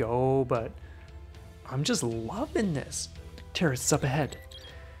want to go, but I'm just loving this. Terrorists up ahead.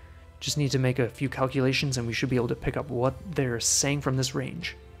 Just need to make a few calculations and we should be able to pick up what they're saying from this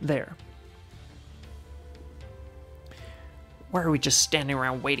range. There. Why are we just standing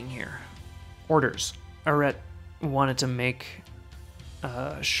around waiting here? Orders. Arette wanted to make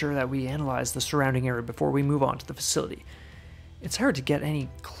sure that we analyze the surrounding area before we move on to the facility. It's hard to get any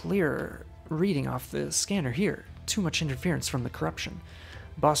clearer reading off the scanner here. Too much interference from the corruption.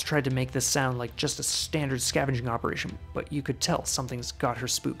 Boss tried to make this sound like just a standard scavenging operation, but you could tell something's got her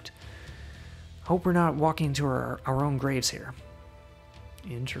spooked. Hope we're not walking into our own graves here.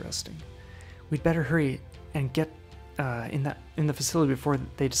 Interesting. We'd better hurry and get in the facility before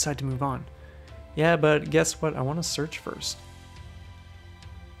they decide to move on. Yeah, but guess what? I want to search first.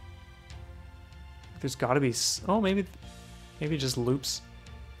 There's got to be... Oh, maybe just loops.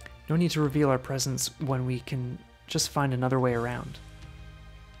 No need to reveal our presence when we can just find another way around.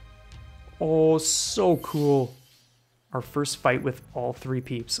 Oh, so cool. Our first fight with all three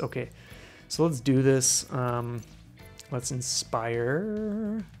peeps. Okay, so let's do this. Let's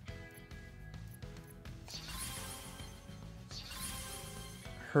inspire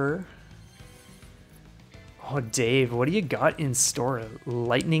her. Oh, Dave, what do you got in store?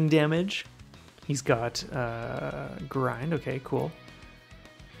 Lightning damage? He's got grind. Okay, cool.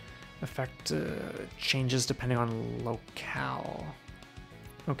 Effect changes depending on locale.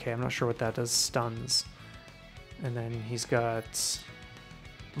 Okay, I'm not sure what that does. Stuns. And then he's got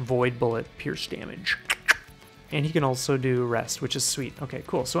void bullet pierce damage. And he can also do rest, which is sweet. Okay,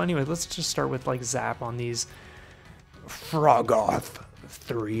 cool. So anyway, let's just start with like zap on these. Froggoth.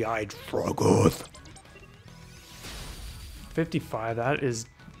 Three-eyed Froggoth. 55, that is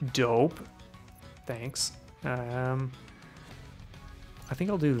dope. Thanks. I think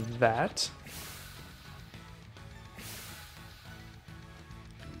I'll do that.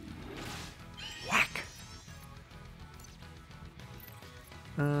 Whack.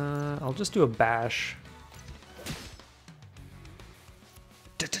 I'll just do a bash.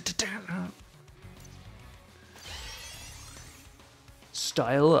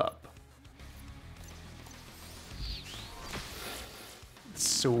 Style up.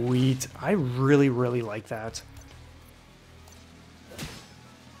 Sweet. I really, really like that.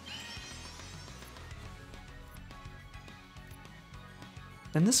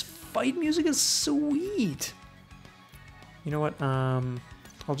 And this fight music is sweet. You know what?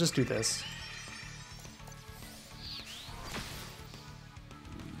 I'll just do this.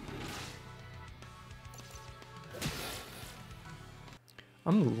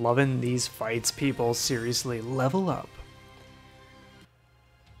 I'm loving these fights, people. Seriously, level up.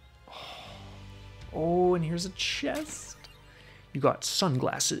 Oh, and here's a chest. You got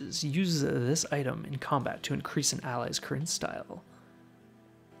sunglasses. Use this item in combat to increase an ally's current style.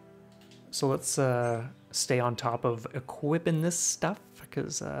 So let's stay on top of equipping this stuff,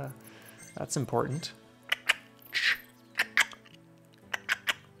 because that's important.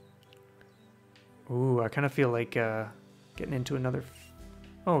 Ooh, I kind of feel like getting into another...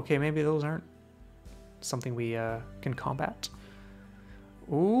 Oh, okay, maybe those aren't something we can combat.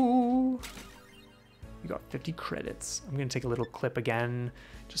 Ooh. You got 50 credits. I'm going to take a little clip again,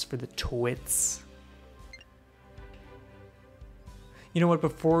 just for the twits. You know what,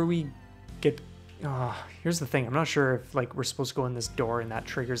 before we get... here's the thing. I'm not sure if like we're supposed to go in this door and that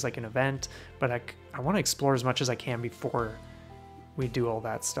triggers like an event, but I want to explore as much as I can before we do all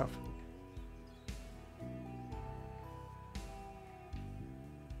that stuff.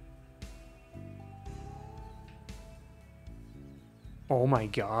 Oh my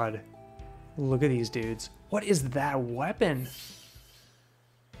god. Look at these dudes. What is that weapon?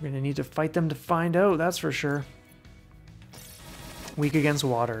 We're gonna need to fight them to find out, that's for sure. Weak against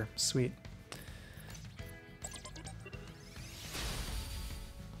water. Sweet.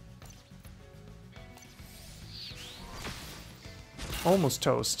 Almost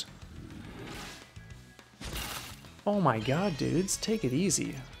toast. Oh my god, dudes. Take it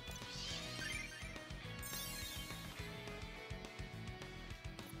easy.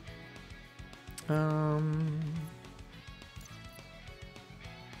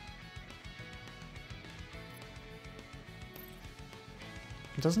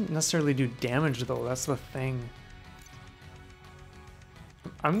 It doesn't necessarily do damage though, that's the thing.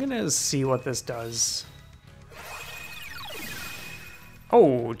 I'm gonna see what this does.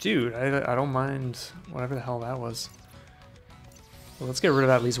 Oh, dude, I don't mind whatever the hell that was. Well, let's get rid of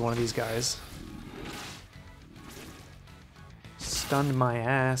at least one of these guys. Stunned my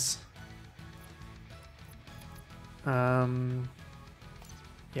ass.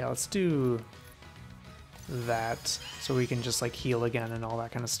 Yeah, let's do that so we can just like heal again and all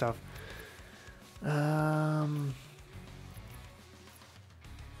that kind of stuff.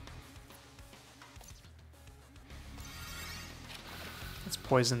 Let's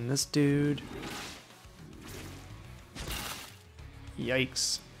poison this dude.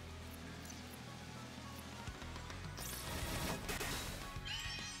 Yikes.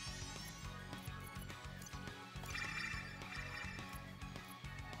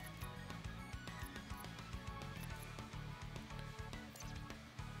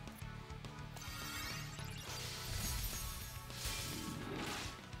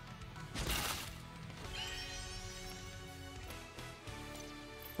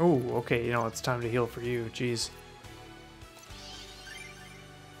 Oh, okay, you know, it's time to heal for you, jeez.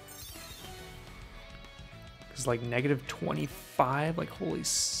 It's like negative 25, like holy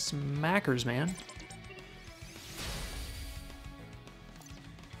smackers, man.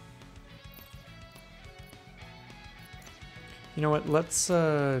 You know what, let's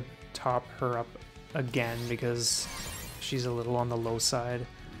top her up again because she's a little on the low side.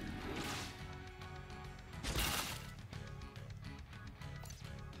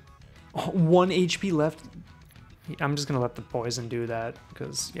 Oh, 1 HP left. I'm just gonna let the poison do that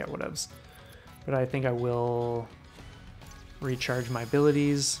because, yeah, whatevs. But I think I will recharge my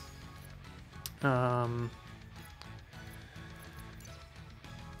abilities.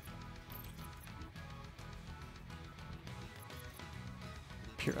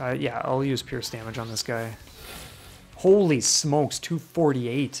 Yeah, I'll use pierce damage on this guy. Holy smokes,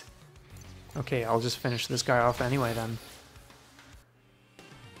 248. Okay, I'll just finish this guy off anyway then.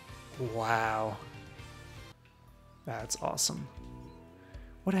 Wow. That's awesome.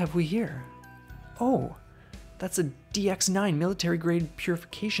 What have we here? Oh, that's a DX9 military-grade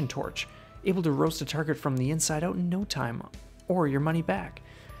purification torch, able to roast a target from the inside out in no time, or your money back.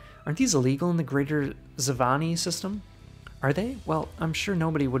 Aren't these illegal in the greater Zavani system? Are they? Well, I'm sure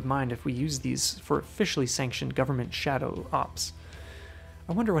nobody would mind if we use these for officially sanctioned government shadow ops.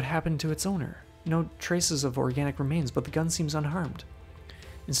 I wonder what happened to its owner. No traces of organic remains, but the gun seems unharmed.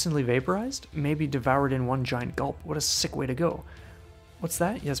 Instantly vaporized? Maybe devoured in one giant gulp. What a sick way to go. What's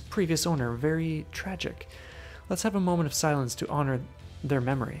that? Yes, previous owner. Very tragic. Let's have a moment of silence to honor their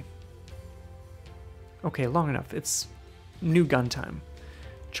memory. Okay, long enough. It's new gun time.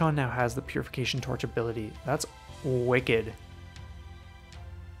 Chon now has the purification torch ability. That's wicked.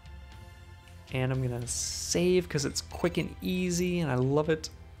 And I'm gonna save because it's quick and easy and I love it.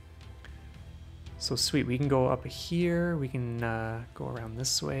 So sweet, we can go up here, we can go around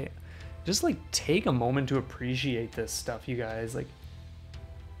this way. Just like take a moment to appreciate this stuff, you guys. Like,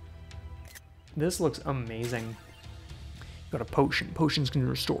 This looks amazing. Got a potion. Potions can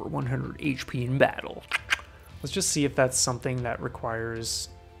restore 100 HP in battle. Let's just see if that's something that requires...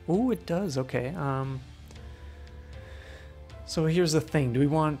 Oh, it does. Okay. So here's the thing. Do we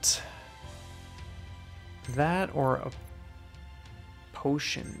want that or a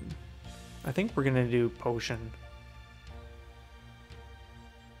potion? I think we're gonna do potion.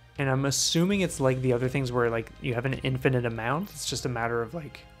 And I'm assuming it's like the other things where like you have an infinite amount. It's just a matter of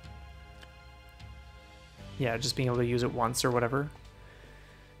like, yeah, just being able to use it once or whatever.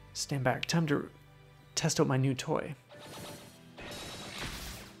 Stand back. Time to test out my new toy.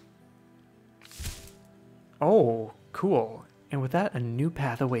 Oh, cool. And with that, a new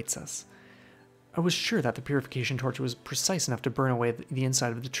path awaits us. I was sure that the purification torch was precise enough to burn away the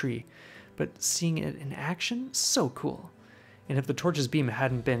inside of the tree, but seeing it in action, so cool. And if the torch's beam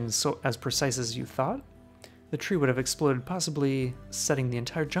hadn't been as precise as you thought, the tree would have exploded, possibly setting the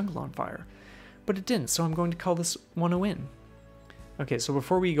entire jungle on fire. But it didn't, so I'm going to call this one a win. Okay, so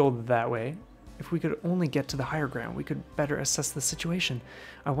before we go that way, if we could only get to the higher ground, we could better assess the situation.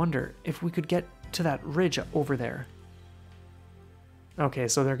 I wonder if we could get to that ridge over there. Okay,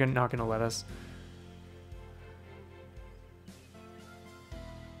 so they're not going to let us.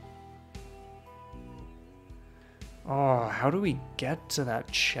 Oh, how do we get to that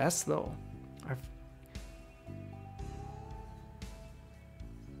chest, though?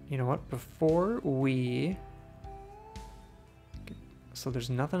 You know what? Before we... So there's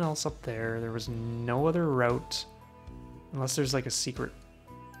nothing else up there. There was no other route. Unless there's like a secret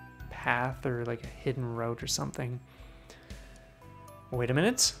path or like a hidden route or something. Wait a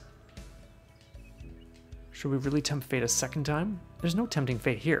minute. Should we really tempt fate a second time? There's no tempting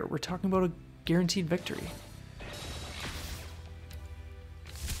fate here. We're talking about a guaranteed victory.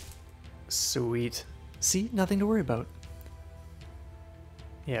 Sweet. See? Nothing to worry about.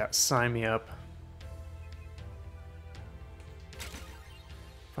 Yeah, sign me up.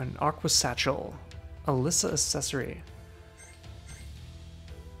 Find an aqua satchel. Alyssa accessory.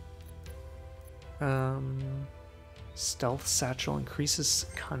 Stealth satchel increases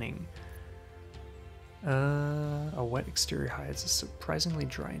cunning. A wet exterior hides a surprisingly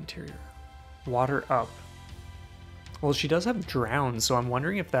dry interior. Water up. Well, she does have drown, so I'm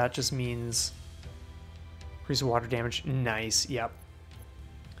wondering if that just means increase water damage. Nice, yep.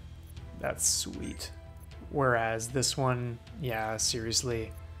 That's sweet. Whereas this one, yeah,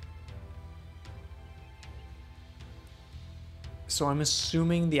 seriously. So I'm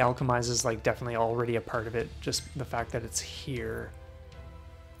assuming the alchemize is like definitely already a part of it, just the fact that it's here.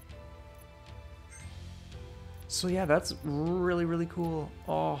 So yeah, that's really, really cool.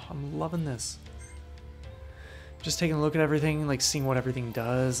 Oh, I'm loving this. Just taking a look at everything, like seeing what everything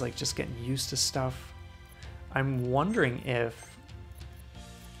does, like just getting used to stuff. I'm wondering if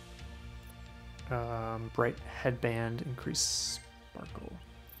bright headband, increase sparkle.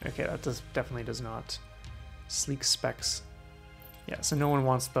 Okay, that definitely does not. Sleek specs. Yeah, so no one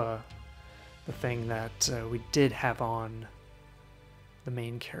wants the thing that we did have on the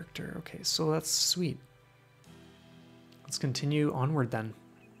main character. Okay, so that's sweet. Let's continue onward then.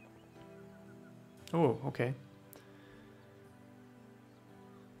 Oh, okay.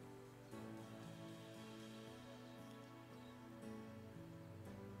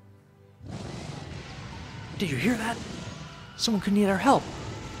 Did you hear that? Someone could need our help.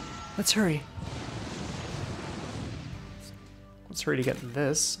 Let's hurry. Let's hurry to get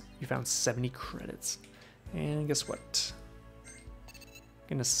this. You found 70 credits. And guess what?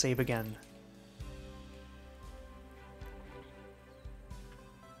 Gonna save again.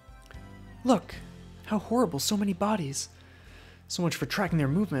 Look! How horrible, so many bodies. So much for tracking their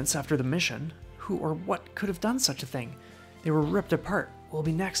movements after the mission. Who or what could have done such a thing? They were ripped apart. We'll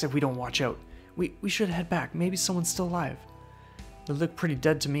be next if we don't watch out. We should head back. Maybe someone's still alive. They look pretty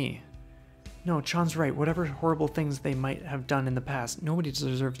dead to me. No, Chan's right. Whatever horrible things they might have done in the past, nobody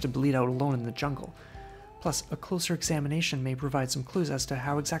deserves to bleed out alone in the jungle. Plus, a closer examination may provide some clues as to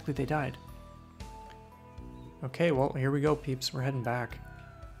how exactly they died. Okay, well, here we go, peeps. We're heading back.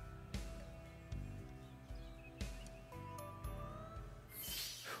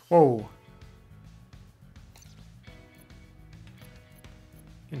 Whoa.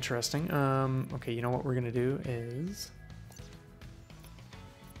 Interesting. Okay, you know what we're gonna do is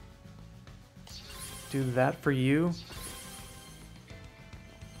do that for you.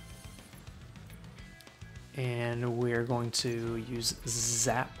 And we're going to use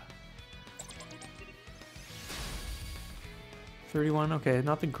Zap. 31, okay,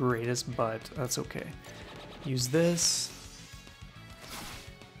 not the greatest, but that's okay. Use this.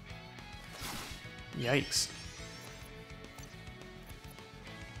 Yikes.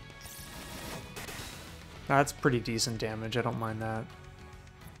 That's pretty decent damage. I don't mind that.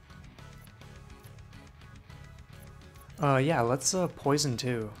 Yeah, let's poison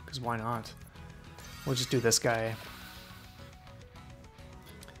too, because why not? We'll just do this guy.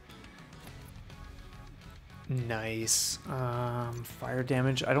 Nice. Fire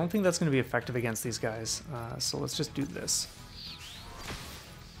damage. I don't think that's going to be effective against these guys, so let's just do this.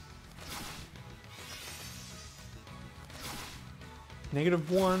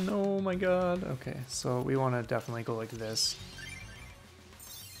 -1. Oh my god. Okay, so we want to definitely go like this.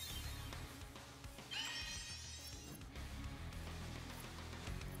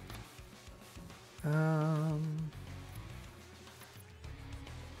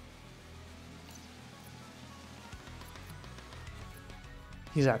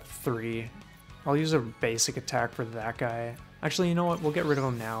 He's at 3. I'll use a basic attack for that guy. Actually, you know what? We'll get rid of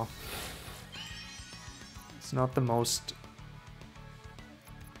him now. It's not the most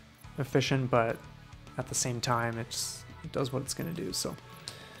efficient, but at the same time, it does what it's gonna do. So,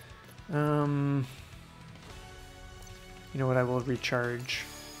 you know what? I will recharge.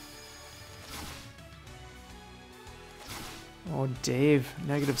 Oh, Dave,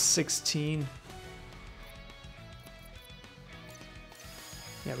 -16.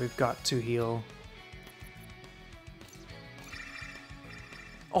 Yeah, we've got to heal.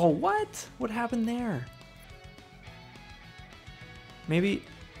 Oh, what? What happened there? Maybe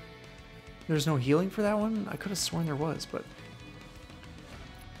there's no healing for that one? I could have sworn there was, but...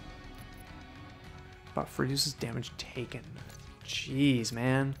 Buff reduces damage taken. Jeez,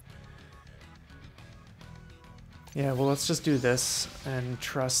 man. Yeah, well, let's just do this and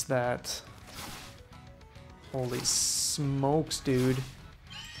trust that... Holy smokes, dude.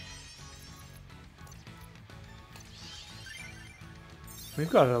 We've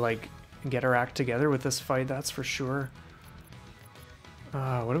got to, like, get our act together with this fight, that's for sure.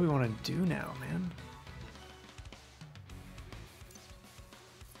 What do we want to do now, man?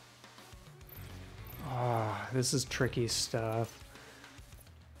 Oh, this is tricky stuff.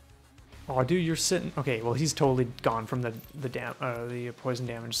 Oh, dude, you're sitting... Okay, well, he's totally gone from the poison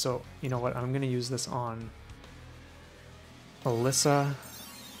damage, so you know what? I'm going to use this on Alyssa.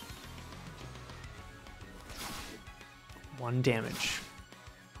 1 damage.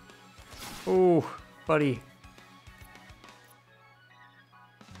 Oh, buddy.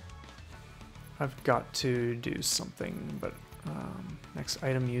 I've got to do something, but next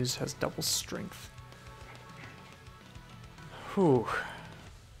item used has double strength. Whew.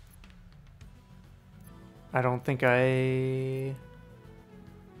 I don't think I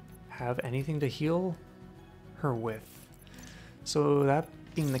have anything to heal her with. So that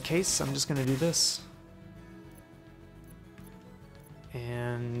being the case, I'm just going to do this.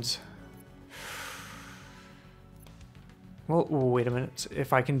 And... Well, wait a minute.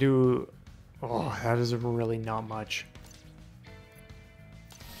 If I can do... Oh, that is really not much.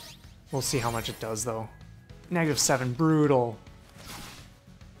 We'll see how much it does, though. -7, brutal.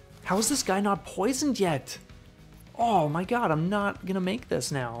 How is this guy not poisoned yet? Oh my god, I'm not gonna make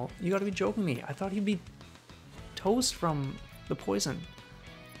this now. You gotta be joking me. I thought he'd be toast from the poison.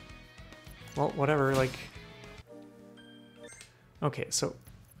 Well, whatever, like... Okay, so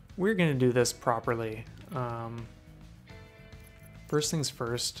we're gonna do this properly. First things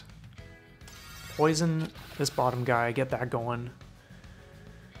first. Poison this bottom guy, get that going.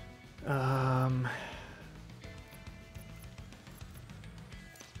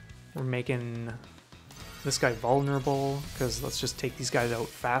 We're making this guy vulnerable, because let's just take these guys out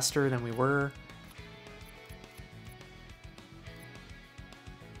faster than we were.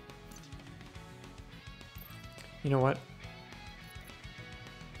 You know what?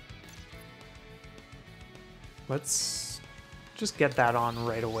 Let's just get that on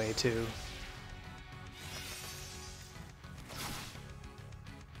right away, too.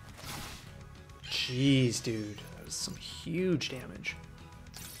 Jeez, dude. That was some huge damage.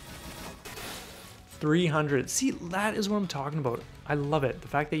 300. See, that is what I'm talking about. I love it. The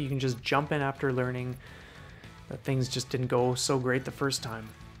fact that you can just jump in after learning that things just didn't go so great the first time.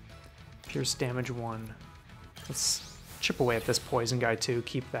 Pierce damage 1. Let's chip away at this poison guy, too.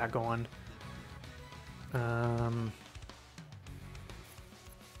 Keep that going.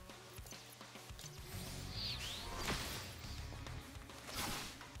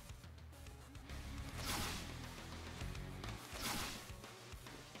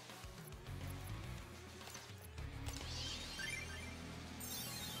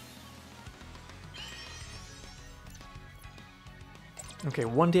 Okay,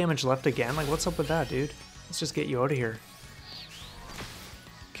 1 damage left again? Like, what's up with that, dude? Let's just get you out of here.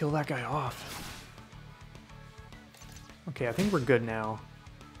 Kill that guy off. Okay, I think we're good now.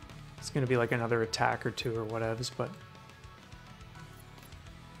 It's going to be like another attack or two or whatevs, but...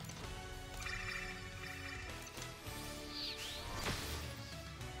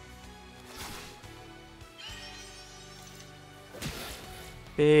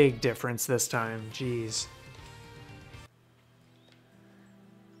 Big difference this time, jeez.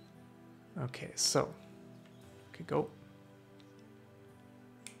 Okay, so... Okay, go.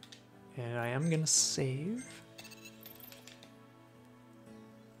 And I am going to save.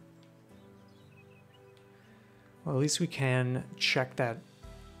 Well, at least we can check that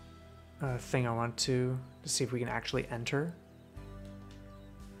thing I want to see if we can actually enter.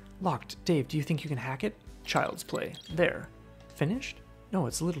 Locked. Dave, do you think you can hack it? Child's play. There. Finished? No,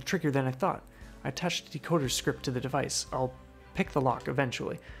 it's a little trickier than I thought. I attached a decoder script to the device. I'll pick the lock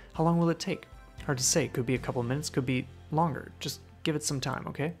eventually. How long will it take? Hard to say. Could be a couple minutes, could be longer. Just give it some time,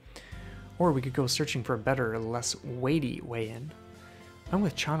 okay? Or we could go searching for a better, less weighty way in. I'm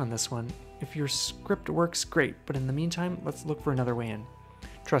with Chan on this one. If your script works, great, but in the meantime, let's look for another way in.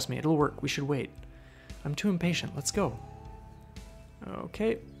 Trust me, it'll work. We should wait. I'm too impatient. Let's go.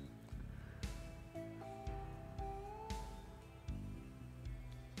 Okay.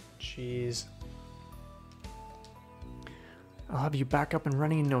 Jeez. I'll have you back up and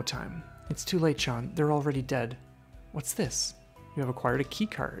running in no time. It's too late, Chan. They're already dead. What's this? You have acquired a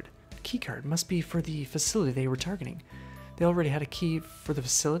keycard. A keycard must be for the facility they were targeting. They already had a key for the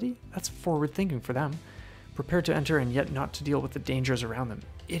facility? That's forward thinking for them. Prepared to enter and yet not to deal with the dangers around them.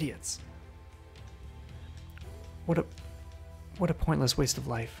 Idiots. What a pointless waste of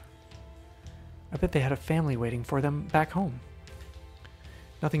life. I bet they had a family waiting for them back home.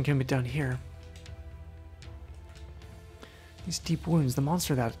 Nothing can be done here. These deep wounds, the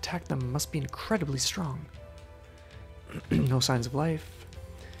monster that attacked them must be incredibly strong. No signs of life.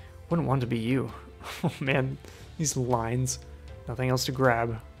 Wouldn't want to be you. Oh man, these lines. Nothing else to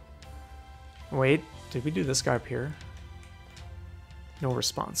grab. Wait, did we do this guy up here? No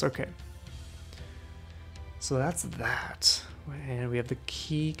response, okay. So that's that. And we have the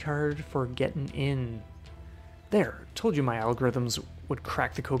key card for getting in. There, told you my algorithms would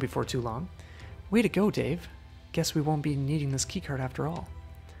crack the code before too long. Way to go, Dave. Guess we won't be needing this keycard after all.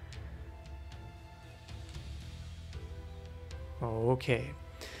 Okay.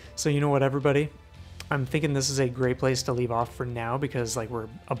 So you know what, everybody? I'm thinking this is a great place to leave off for now because like we're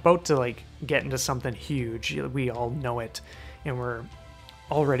about to like get into something huge. We all know it. And we're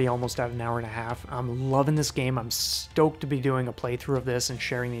already almost at an hour and a half. I'm loving this game. I'm stoked to be doing a playthrough of this and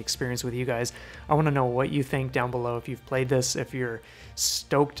sharing the experience with you guys. I want to know what you think down below if you've played this, if you're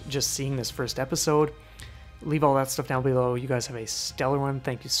stoked just seeing this first episode. Leave all that stuff down below. You guys have a stellar one.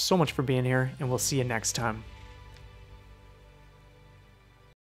 Thank you so much for being here, and we'll see you next time.